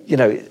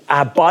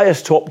our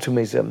bias to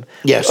optimism,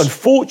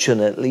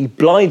 unfortunately,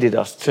 blinded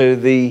us to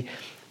the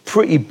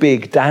pretty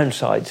big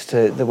downsides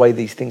to the way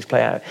these things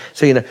play out.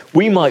 So,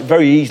 we might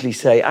very easily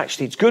say,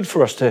 actually, it's good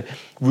for us to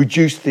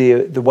reduce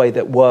the way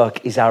that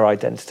work is our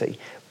identity.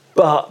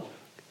 But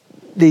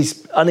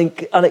these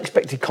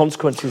unexpected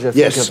consequences of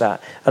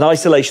that, and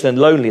isolation and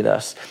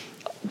loneliness.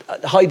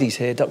 Heidi's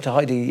here, Dr.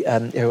 Heidi,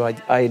 who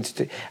I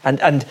institute,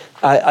 and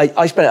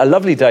I spent a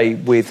lovely day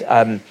with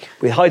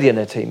Heidi and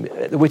her team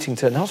at the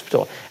Whittington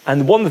Hospital.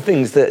 And one of the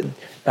things that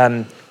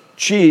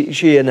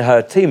she and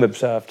her team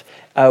observed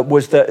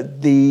was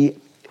that the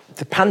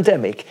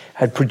pandemic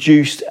had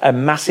produced a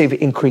massive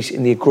increase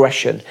in the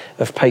aggression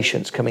of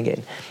patients coming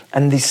in.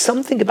 And there's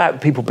something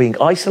about people being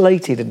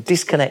isolated and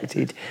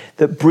disconnected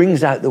that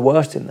brings out the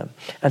worst in them.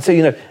 And so,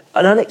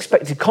 an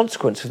unexpected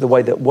consequence of the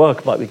way that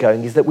work might be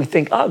going is that we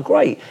think,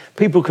 great,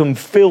 people can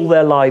fill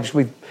their lives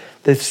with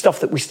the stuff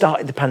that we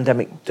started the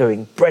pandemic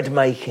doing, bread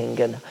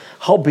making and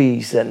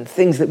hobbies and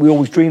things that we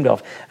always dreamed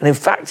of. And in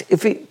fact,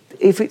 if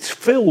it's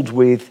filled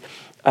with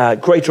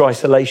greater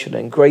isolation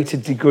and greater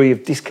degree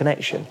of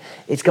disconnection,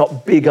 it's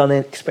got big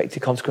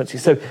unexpected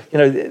consequences. So,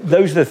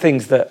 those are the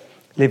things that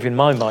live in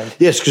my mind.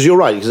 Yes, because you're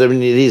right, because it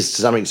is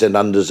to some extent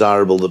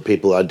undesirable that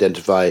people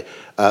identify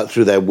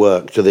through their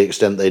work to the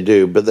extent they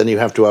do, but then you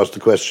have to ask the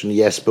question,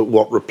 yes, but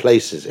what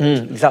replaces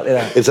it? Exactly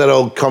that. It's that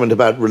old comment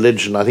about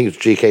religion. I think it's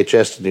G.K.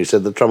 Chesterton who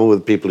said the trouble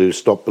with people who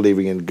stop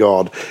believing in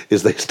God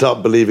is they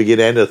start believing in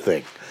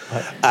anything.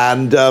 Right.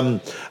 And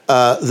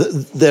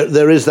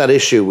there is that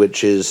issue,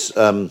 which is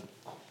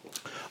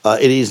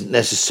it isn't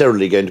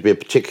necessarily going to be a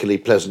particularly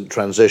pleasant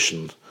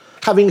transition.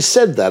 Having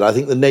said that, I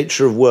think the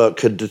nature of work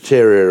had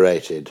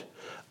deteriorated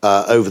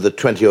over the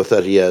 20 or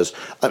 30 years.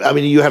 I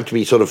mean, you have to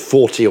be sort of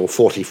 40 or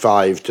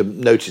 45 to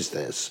notice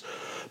this.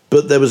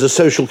 But there was a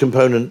social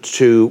component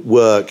to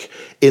work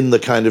in the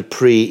kind of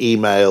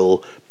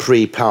pre-email,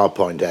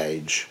 pre-PowerPoint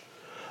age.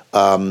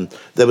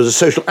 There was a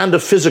social and a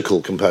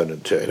physical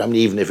component to it. I mean,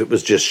 even if it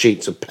was just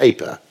sheets of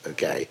paper,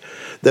 okay.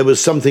 There was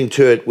something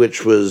to it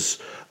which was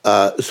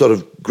sort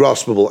of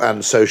graspable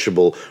and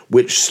sociable,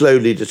 which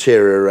slowly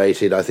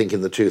deteriorated, I think,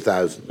 in the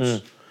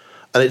 2000s.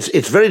 And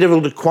it's very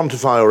difficult to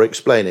quantify or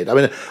explain it. I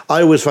mean,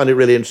 I always find it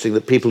really interesting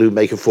that people who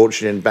make a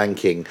fortune in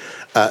banking,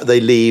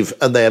 they leave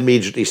and they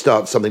immediately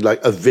start something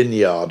like a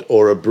vineyard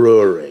or a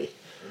brewery,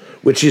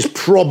 which is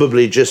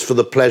probably just for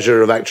the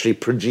pleasure of actually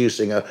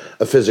producing a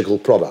physical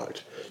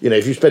product.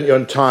 If you spent your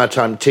entire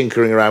time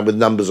tinkering around with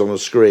numbers on a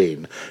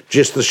screen,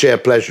 just the sheer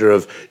pleasure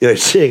of,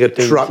 seeing a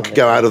truck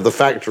go out of the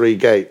factory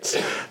gates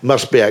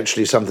must be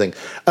actually something.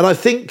 And I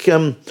think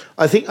the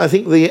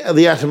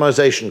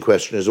atomization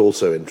question is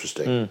also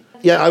interesting.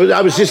 Yeah,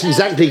 I was just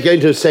exactly going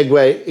to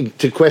segue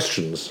to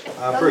questions.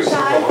 Bruce,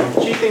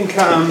 do you think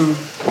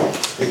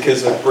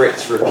because of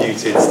Brits'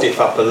 reputed stiff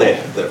upper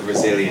lip that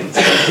resilience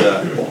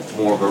has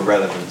more of a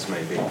relevance,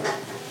 maybe?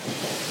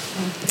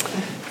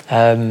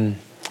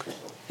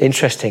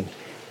 Interesting.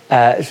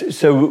 It's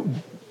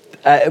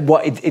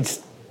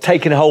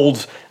taken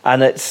hold,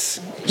 and it's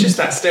just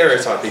that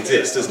stereotype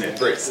exists, doesn't it?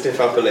 Brits stiff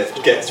upper lip,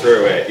 get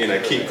through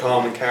it, keep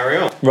calm and carry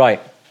on.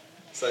 Right.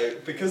 So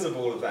because of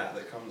all of that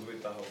comes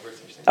with the whole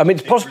British thing. I mean,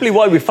 it's possibly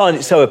why we find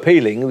it so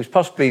appealing. It was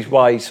possibly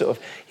why sort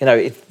of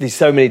there's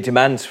so many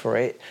demands for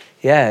it.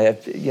 Yeah,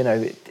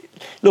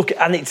 look,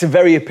 and it's a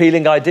very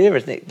appealing idea,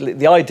 isn't it?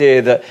 The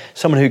idea that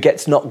someone who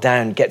gets knocked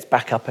down gets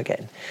back up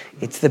again.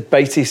 It's the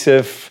basis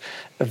of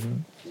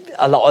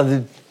a lot of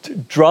the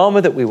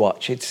drama that we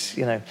watch. It's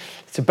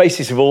it's the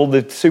basis of all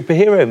the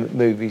superhero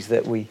movies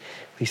that we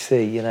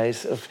see. It's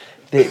sort of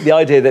the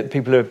idea that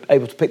people are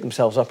able to pick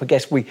themselves up. I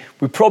guess we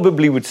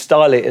probably would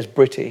style it as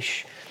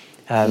British.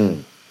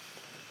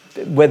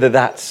 Whether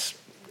that's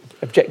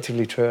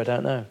objectively true, I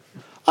don't know.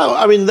 Oh,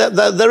 I mean,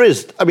 there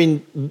is. I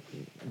mean,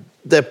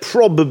 there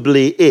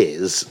probably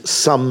is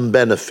some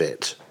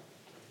benefit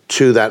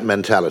to that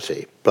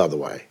mentality, by the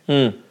way.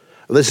 And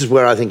this is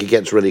where I think it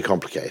gets really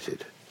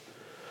complicated.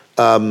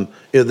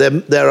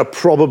 There are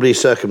probably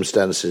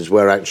circumstances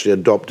where actually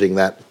adopting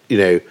that,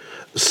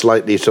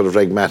 slightly sort of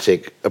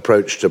pragmatic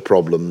approach to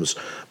problems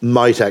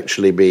might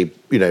actually be,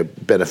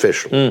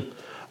 beneficial.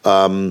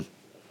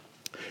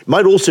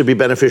 Might also be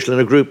beneficial in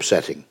a group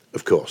setting,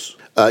 of course.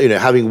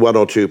 Having one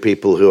or two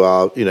people who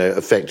are,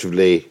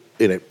 effectively,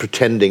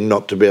 pretending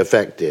not to be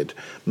affected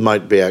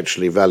might be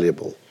actually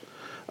valuable.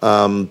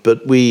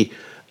 But we,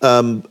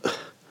 I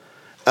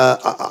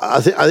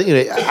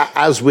think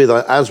as with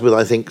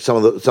I think some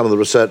of the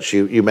research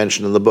you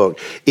mentioned in the book,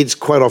 it's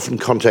quite often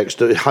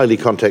highly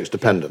context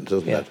dependent,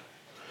 isn't it?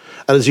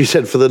 And as you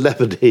said, for the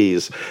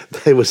Lebanese,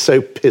 they were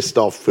so pissed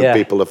off with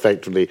people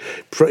effectively,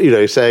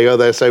 saying, "Oh,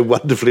 they're so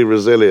wonderfully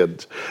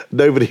resilient."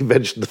 Nobody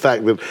mentioned the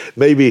fact that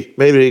maybe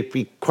it'd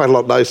be quite a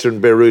lot nicer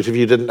in Beirut if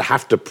you didn't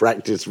have to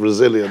practice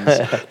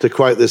resilience to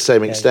quite the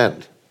same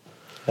extent.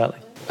 Exactly.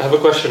 I have a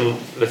question.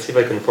 Let's see if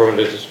I can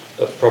formulate it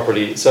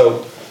properly.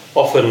 So,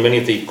 often many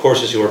of the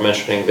courses you were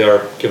mentioning, they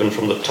are given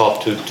from the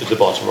top to the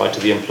bottom, right, to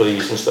the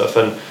employees and stuff.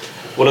 And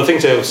one of the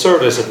things I've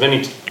observed is that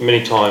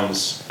many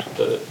times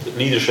the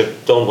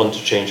leadership don't want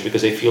to change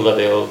because they feel that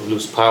they'll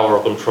lose power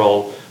or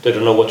control. They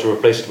don't know what to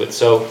replace it with.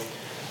 So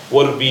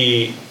what do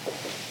you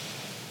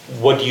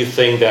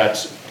think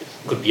that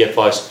could be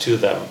advised to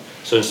them?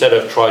 So instead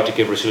of trying to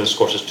give resilience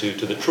courses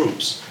to the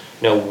troops,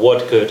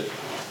 what could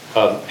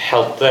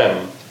help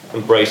them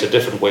embrace a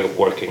different way of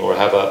working or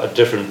have a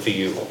different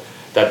view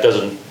that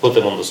doesn't put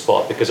them on the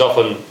spot? Because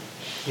often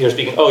you're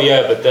speaking,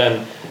 but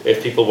then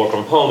if people work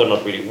from home, they're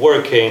not really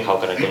working, how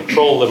can I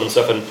control them and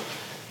stuff? And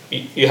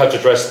you have to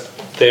address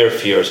their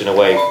fears in a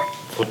way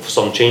for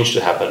some change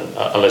to happen,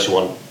 unless you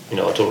want, a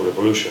total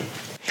revolution.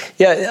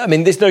 Yeah, I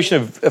mean, this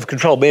notion of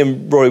control, me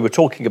and Rory were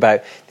talking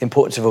about the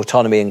importance of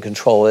autonomy and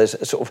control as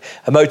a sort of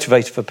a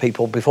motivator for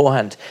people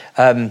beforehand.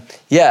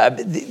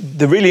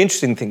 The really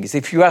interesting thing is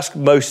if you ask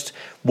most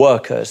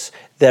workers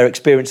their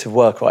experience of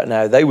work right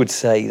now, they would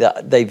say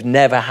that they've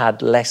never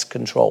had less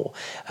control.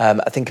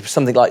 I think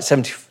something like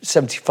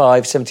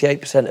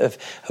 78% of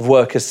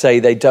workers say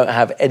they don't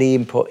have any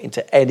input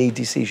into any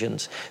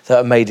decisions that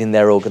are made in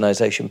their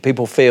organisation.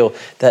 People feel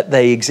that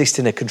they exist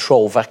in a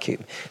control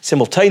vacuum.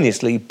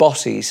 Simultaneously,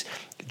 bosses,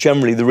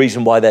 generally the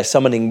reason why they're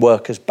summoning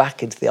workers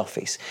back into the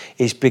office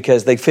is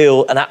because they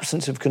feel an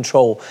absence of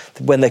control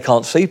when they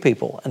can't see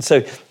people. And so,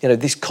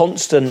 this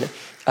constant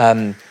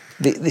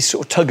this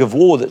sort of tug of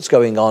war that's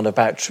going on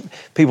about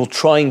people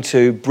trying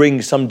to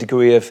bring some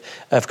degree of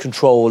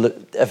control,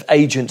 of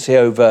agency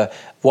over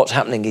what's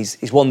happening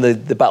is one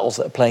of the battles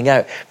that are playing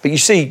out. But you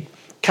see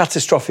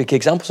catastrophic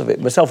examples of it.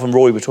 Myself and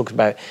Roy were talking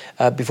about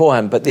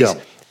beforehand, but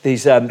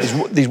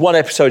there's one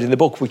episode in the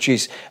book which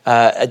is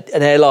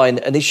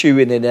an issue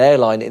in an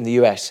airline in the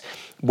US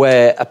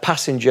where a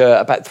passenger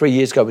about 3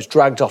 years ago was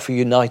dragged off a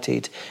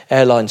United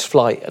Airlines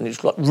flight, and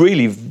it's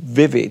really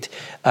vivid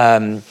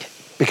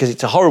because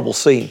it's a horrible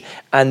scene.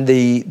 And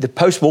the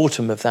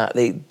post-mortem of that,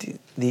 the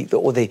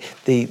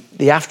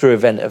after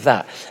event of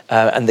that,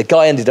 and the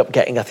guy ended up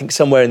getting, I think,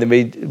 somewhere in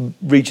the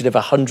region of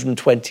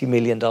 $120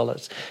 million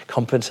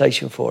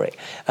compensation for it.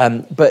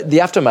 But the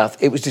aftermath,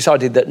 it was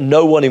decided that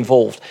no one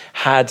involved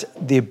had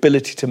the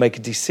ability to make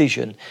a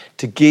decision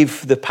to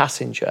give the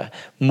passenger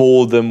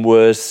more than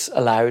was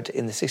allowed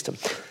in the system.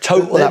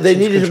 They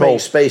needed to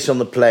make space on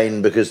the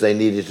plane because they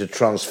needed to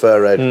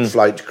transfer a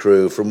flight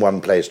crew from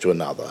one place to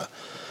another.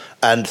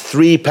 And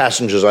 3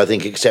 passengers, I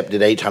think,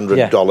 accepted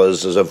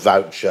 $800 as a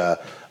voucher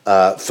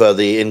for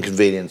the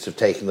inconvenience of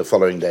taking the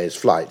following day's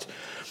flight.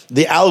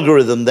 The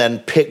algorithm then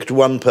picked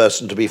one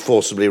person to be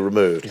forcibly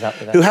removed,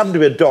 who happened to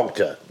be a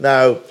doctor.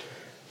 Now,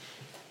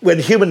 when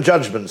human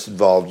judgment's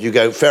involved, you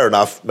go, fair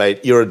enough,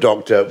 mate, you're a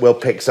doctor, we'll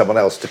pick someone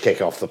else to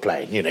kick off the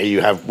plane.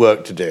 You have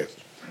work to do.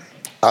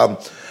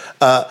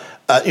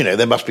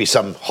 There must be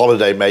some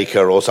holiday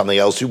maker or something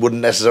else who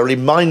wouldn't necessarily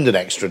mind an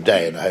extra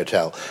day in a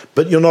hotel.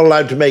 But you're not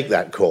allowed to make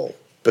that call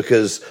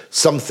because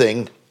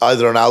something,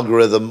 either an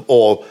algorithm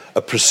or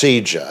a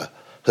procedure,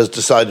 has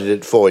decided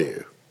it for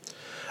you.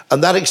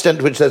 And that extent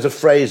to which there's a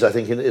phrase, I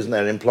think, isn't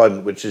there, in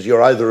employment, which is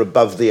you're either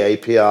above the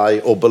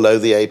API or below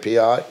the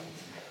API.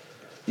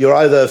 You're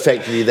either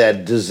effectively there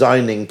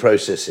designing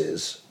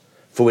processes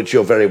for which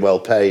you're very well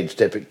paid,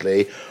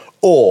 typically,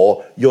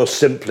 or you're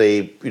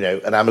simply,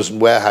 an Amazon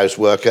warehouse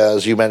worker,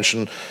 as you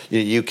mentioned.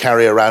 You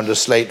carry around a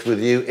slate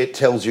with you. It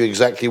tells you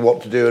exactly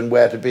what to do and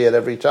where to be at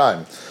every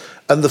time.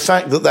 And the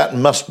fact that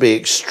must be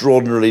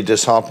extraordinarily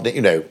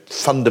disheartening,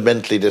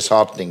 fundamentally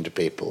disheartening to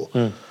people.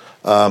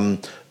 There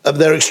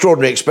are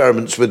extraordinary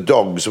experiments with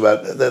dogs.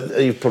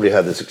 You've probably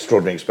heard this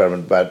extraordinary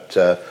experiment about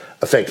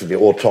effectively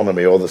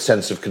autonomy or the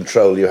sense of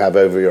control you have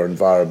over your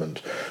environment,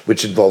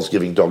 which involves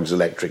giving dogs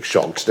electric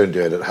shocks. Don't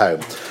do it at home.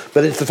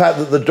 But it's the fact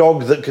that the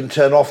dog that can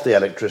turn off the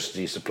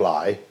electricity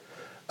supply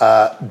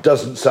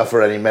doesn't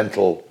suffer any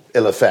mental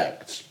ill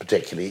effects,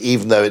 particularly,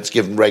 even though it's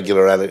given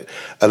regular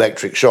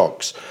electric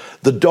shocks.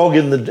 The dog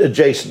in the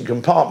adjacent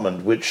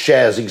compartment, which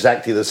shares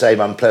exactly the same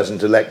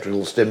unpleasant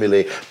electrical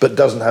stimuli but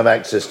doesn't have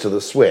access to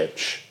the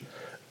switch,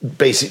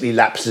 basically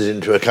lapses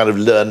into a kind of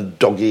learned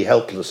doggy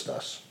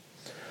helplessness.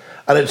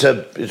 And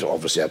it's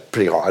obviously a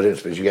pretty hard. I don't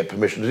suppose you get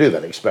permission to do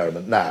that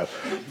experiment now,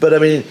 but I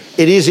mean,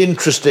 it is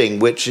interesting,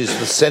 which is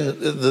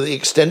the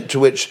extent to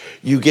which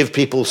you give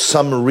people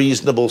some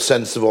reasonable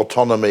sense of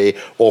autonomy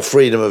or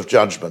freedom of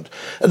judgment.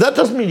 And that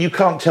doesn't mean you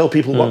can't tell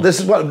people what. This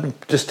is one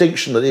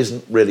distinction that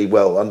isn't really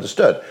well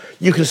understood.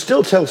 You can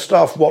still tell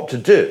staff what to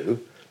do,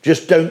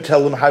 just don't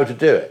tell them how to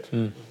do it.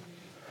 And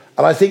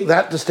I think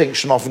that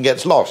distinction often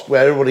gets lost,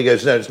 where everybody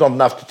goes, no, it's not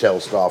enough to tell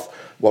staff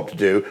what to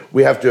do.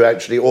 We have to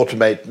actually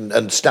automate and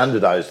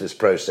standardise this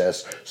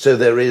process so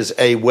there is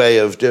a way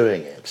of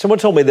doing it. Someone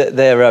told me that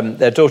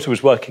their daughter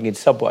was working in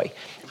Subway,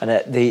 and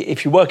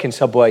if you work in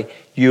Subway,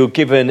 you're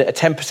given a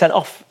 10%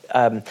 off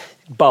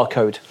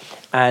barcode,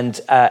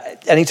 and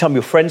anytime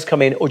your friends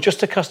come in or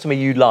just a customer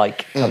you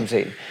like comes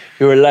in,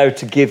 you're allowed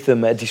to give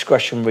them a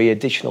discretionary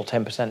additional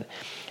 10%.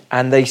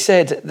 And they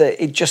said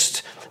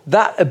that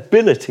that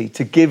ability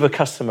to give a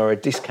customer a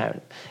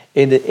discount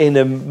in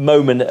a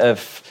moment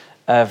of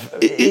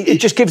it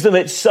just gives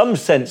them some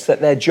sense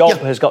that their job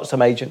has got some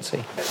agency.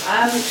 You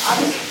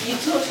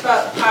talked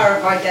about the power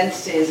of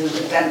identity as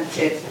a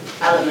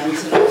redemptive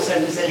element and also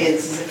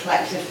resilience as a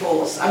collective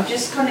force. I'm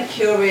just kind of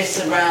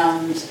curious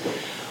around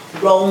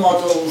role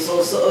models,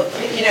 or sort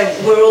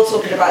of, we're all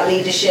talking about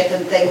leadership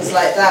and things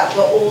like that,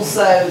 but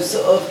also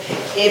sort of,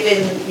 if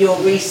in your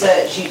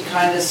research you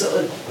kind of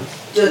sort of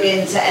dug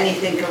into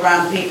anything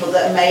around people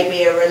that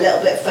maybe are a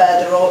little bit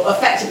further, or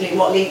effectively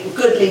what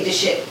good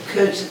leadership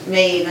could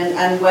mean,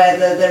 and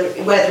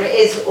whether it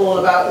is all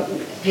about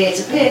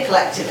peer-to-peer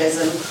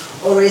collectivism,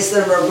 or is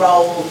there a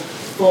role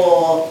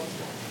for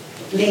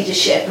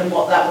leadership and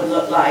what that would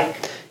look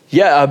like?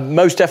 Yeah,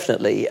 most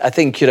definitely. I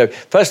think,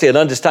 firstly, an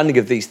understanding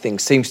of these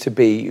things seems to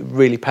be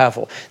really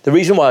powerful. The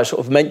reason why I sort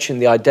of mentioned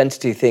the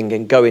identity thing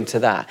and go into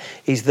that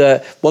is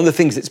that one of the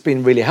things that's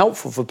been really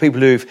helpful for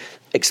people who've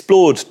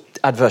explored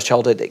adverse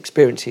childhood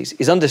experiences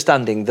is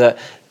understanding that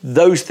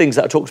those things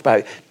that I talked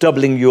about,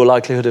 doubling your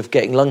likelihood of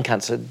getting lung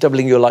cancer,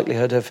 doubling your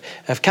likelihood of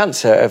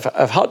cancer,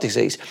 of heart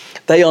disease,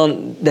 they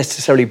aren't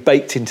necessarily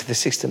baked into the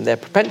system, they're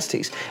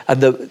propensities.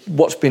 And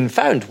what's been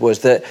found was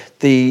that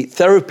the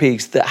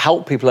therapies that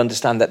help people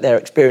understand that their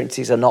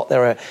experiences are not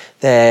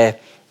their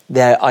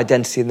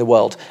identity in the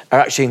world are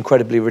actually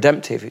incredibly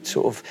redemptive. It's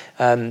sort of,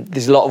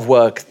 there's a lot of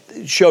work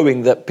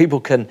showing that people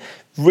can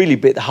really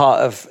be at the heart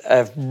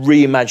of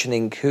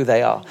reimagining who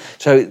they are.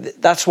 So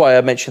that's why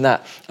I mentioned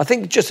that. I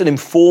think just an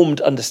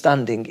informed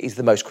understanding is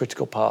the most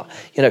critical part.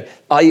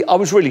 I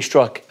was really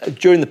struck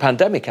during the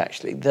pandemic,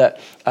 actually,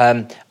 that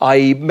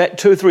I met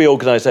 2 or 3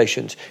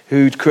 organisations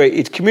who'd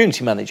created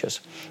community managers.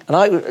 And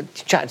I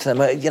chatted to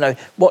them,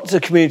 what does a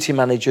community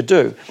manager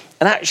do?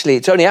 And actually,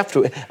 it's only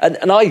after...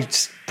 And I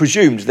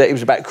presumed that it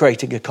was about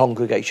creating a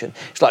congregation.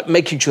 It's like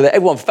making sure that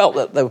everyone felt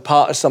that they were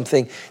part of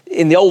something.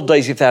 In the old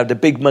days, if they had a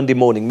big Monday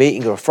morning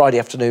meeting or a Friday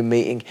afternoon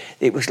meeting,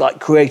 it was like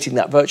creating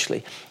that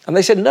virtually. And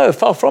they said, no,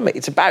 far from it.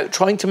 It's about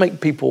trying to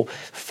make people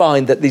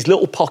find that these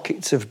little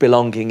pockets of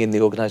belonging in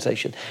the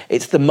organisation.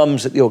 It's the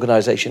mums at the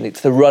organisation.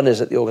 It's the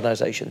runners at the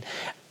organisation.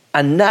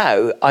 And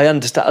now I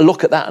understand, I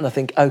look at that and I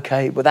think,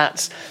 okay, well,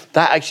 that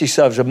actually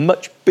serves a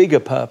much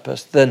bigger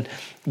purpose than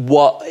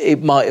what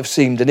it might have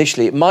seemed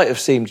initially. It might have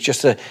seemed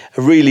just a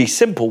really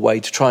simple way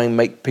to try and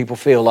make people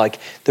feel like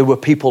there were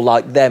people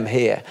like them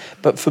here.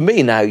 But for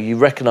me now, you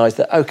recognise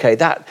that, okay,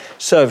 that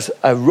serves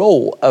a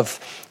role of,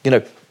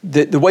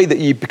 the way that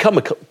you become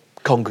a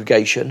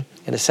congregation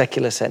in a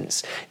secular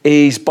sense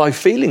is by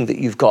feeling that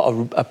you've got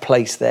a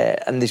place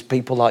there and there's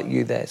people like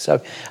you there.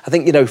 So I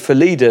think, for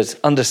leaders,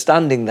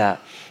 understanding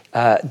that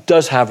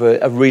does have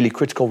a really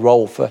critical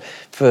role for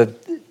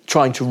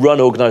trying to run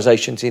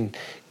organisations in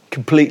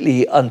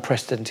completely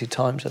unprecedented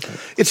times, I think.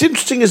 It's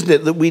interesting, isn't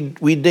it, that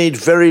we need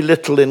very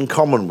little in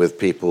common with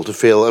people to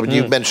feel... I mean,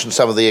 you've mentioned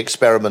some of the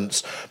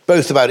experiments,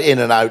 both about in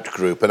and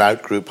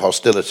out-group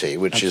hostility,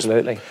 which is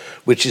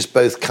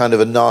both kind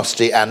of a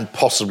nasty and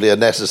possibly a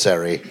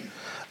necessary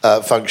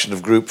function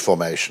of group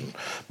formation.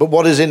 But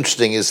what is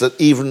interesting is that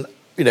even,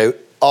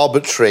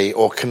 arbitrary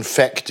or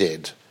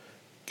confected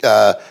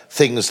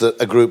things that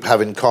a group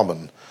have in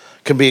common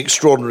can be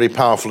extraordinarily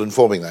powerful in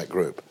forming that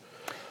group.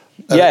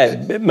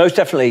 Yeah, most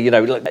definitely,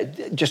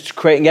 just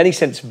creating any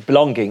sense of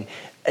belonging.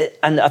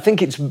 And I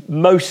think it's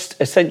most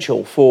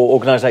essential for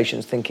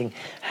organisations thinking,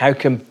 how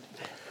can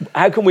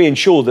we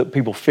ensure that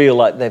people feel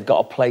like they've got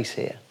a place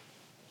here?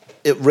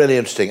 Really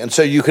interesting. And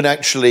so you can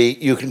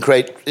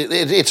create,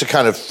 it's a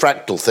kind of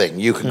fractal thing.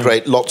 You can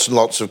create lots and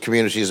lots of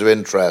communities of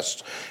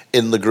interest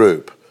in the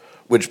group,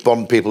 which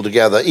bond people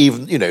together,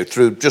 even,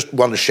 through just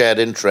one shared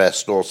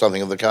interest or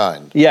something of the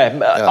kind. Yeah,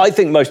 I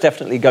think most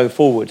definitely going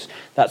forwards,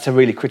 that's a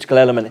really critical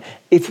element.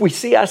 If we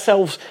see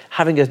ourselves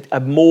having a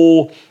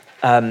more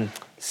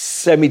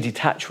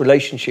semi-detached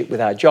relationship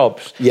with our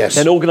jobs,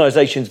 then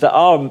organisations that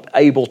are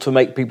able to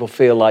make people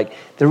feel like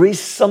there is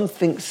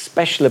something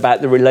special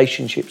about the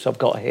relationships I've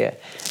got here,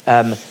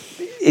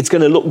 it's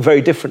going to look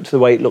very different to the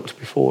way it looked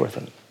before, I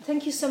think.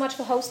 Thank you so much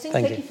for hosting.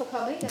 Thank you for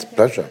coming. It's a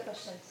pleasure.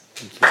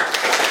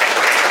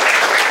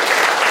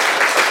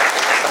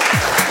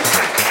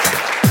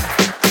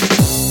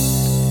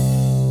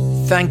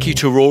 Thank you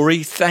to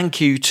Rory. Thank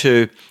you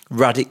to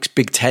Radix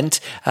Big Tent.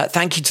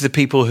 Thank you to the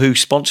people who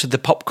sponsored the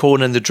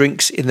popcorn and the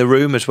drinks in the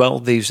room as well.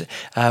 These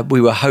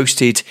we were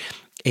hosted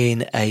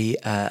in a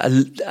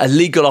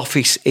legal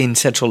office in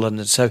central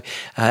London. So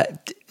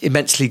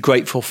immensely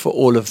grateful for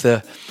all of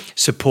the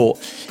support.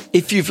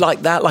 If you've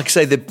liked that, like I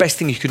say, the best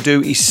thing you can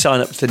do is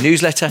sign up to the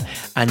newsletter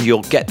and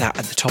you'll get that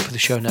at the top of the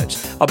show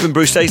notes. I've been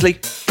Bruce Daisley.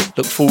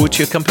 Look forward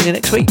to your company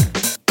next week.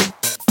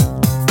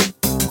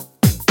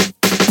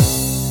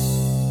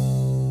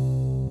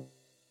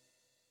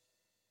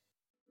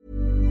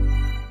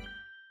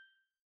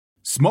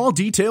 Small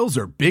details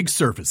are big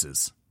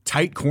surfaces.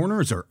 Tight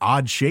corners are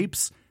odd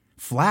shapes.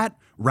 Flat,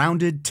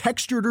 rounded,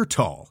 textured, or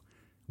tall.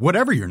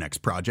 Whatever your next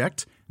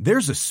project,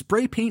 there's a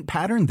spray paint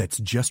pattern that's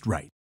just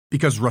right.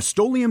 Because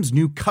Rust-Oleum's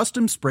new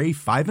Custom Spray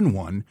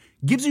 5-in-1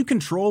 gives you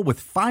control with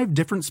 5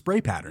 different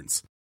spray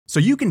patterns. So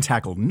you can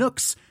tackle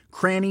nooks,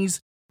 crannies,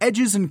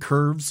 edges, and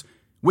curves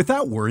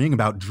without worrying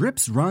about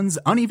drips, runs,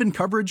 uneven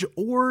coverage,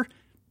 or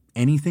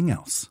anything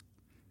else.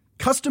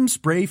 Custom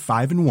Spray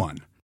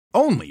 5-in-1.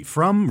 Only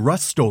from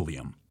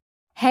Rust-Oleum.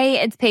 Hey,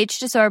 it's Paige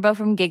DeSorbo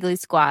from Giggly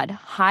Squad.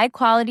 High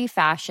quality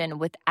fashion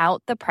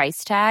without the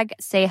price tag.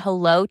 Say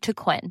hello to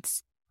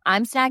Quince.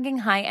 I'm snagging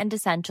high-end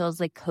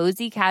essentials like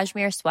cozy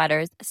cashmere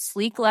sweaters,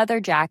 sleek leather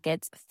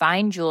jackets,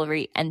 fine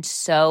jewelry, and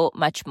so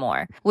much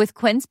more. With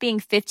Quince being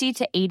 50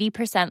 to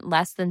 80%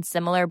 less than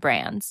similar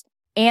brands.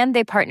 And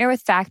they partner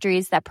with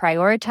factories that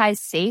prioritize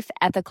safe,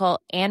 ethical,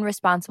 and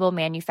responsible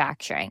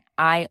manufacturing.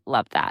 I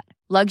love that.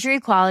 Luxury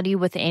quality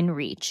within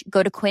reach.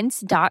 Go to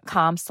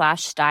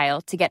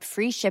quince.com/style to get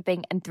free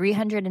shipping and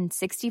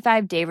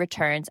 365-day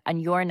returns on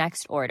your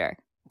next order.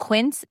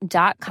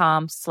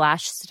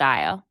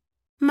 Quince.com/style.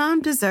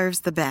 Mom deserves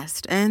the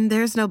best, and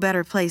there's no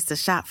better place to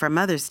shop for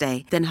Mother's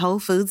Day than Whole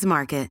Foods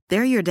Market.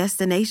 They're your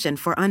destination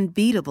for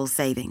unbeatable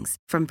savings,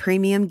 from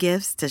premium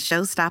gifts to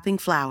show-stopping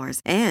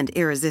flowers and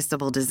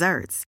irresistible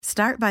desserts.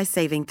 Start by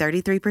saving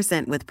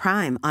 33% with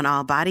Prime on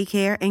all body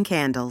care and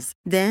candles.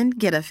 Then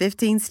get a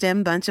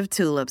 15-stem bunch of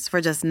tulips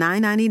for just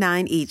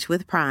 $9.99 each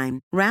with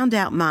Prime. Round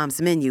out Mom's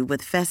menu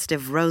with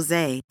festive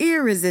rosé,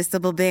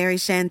 irresistible berry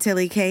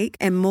chantilly cake,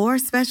 and more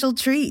special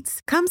treats.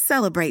 Come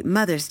celebrate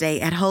Mother's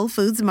Day at Whole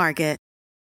Foods Market.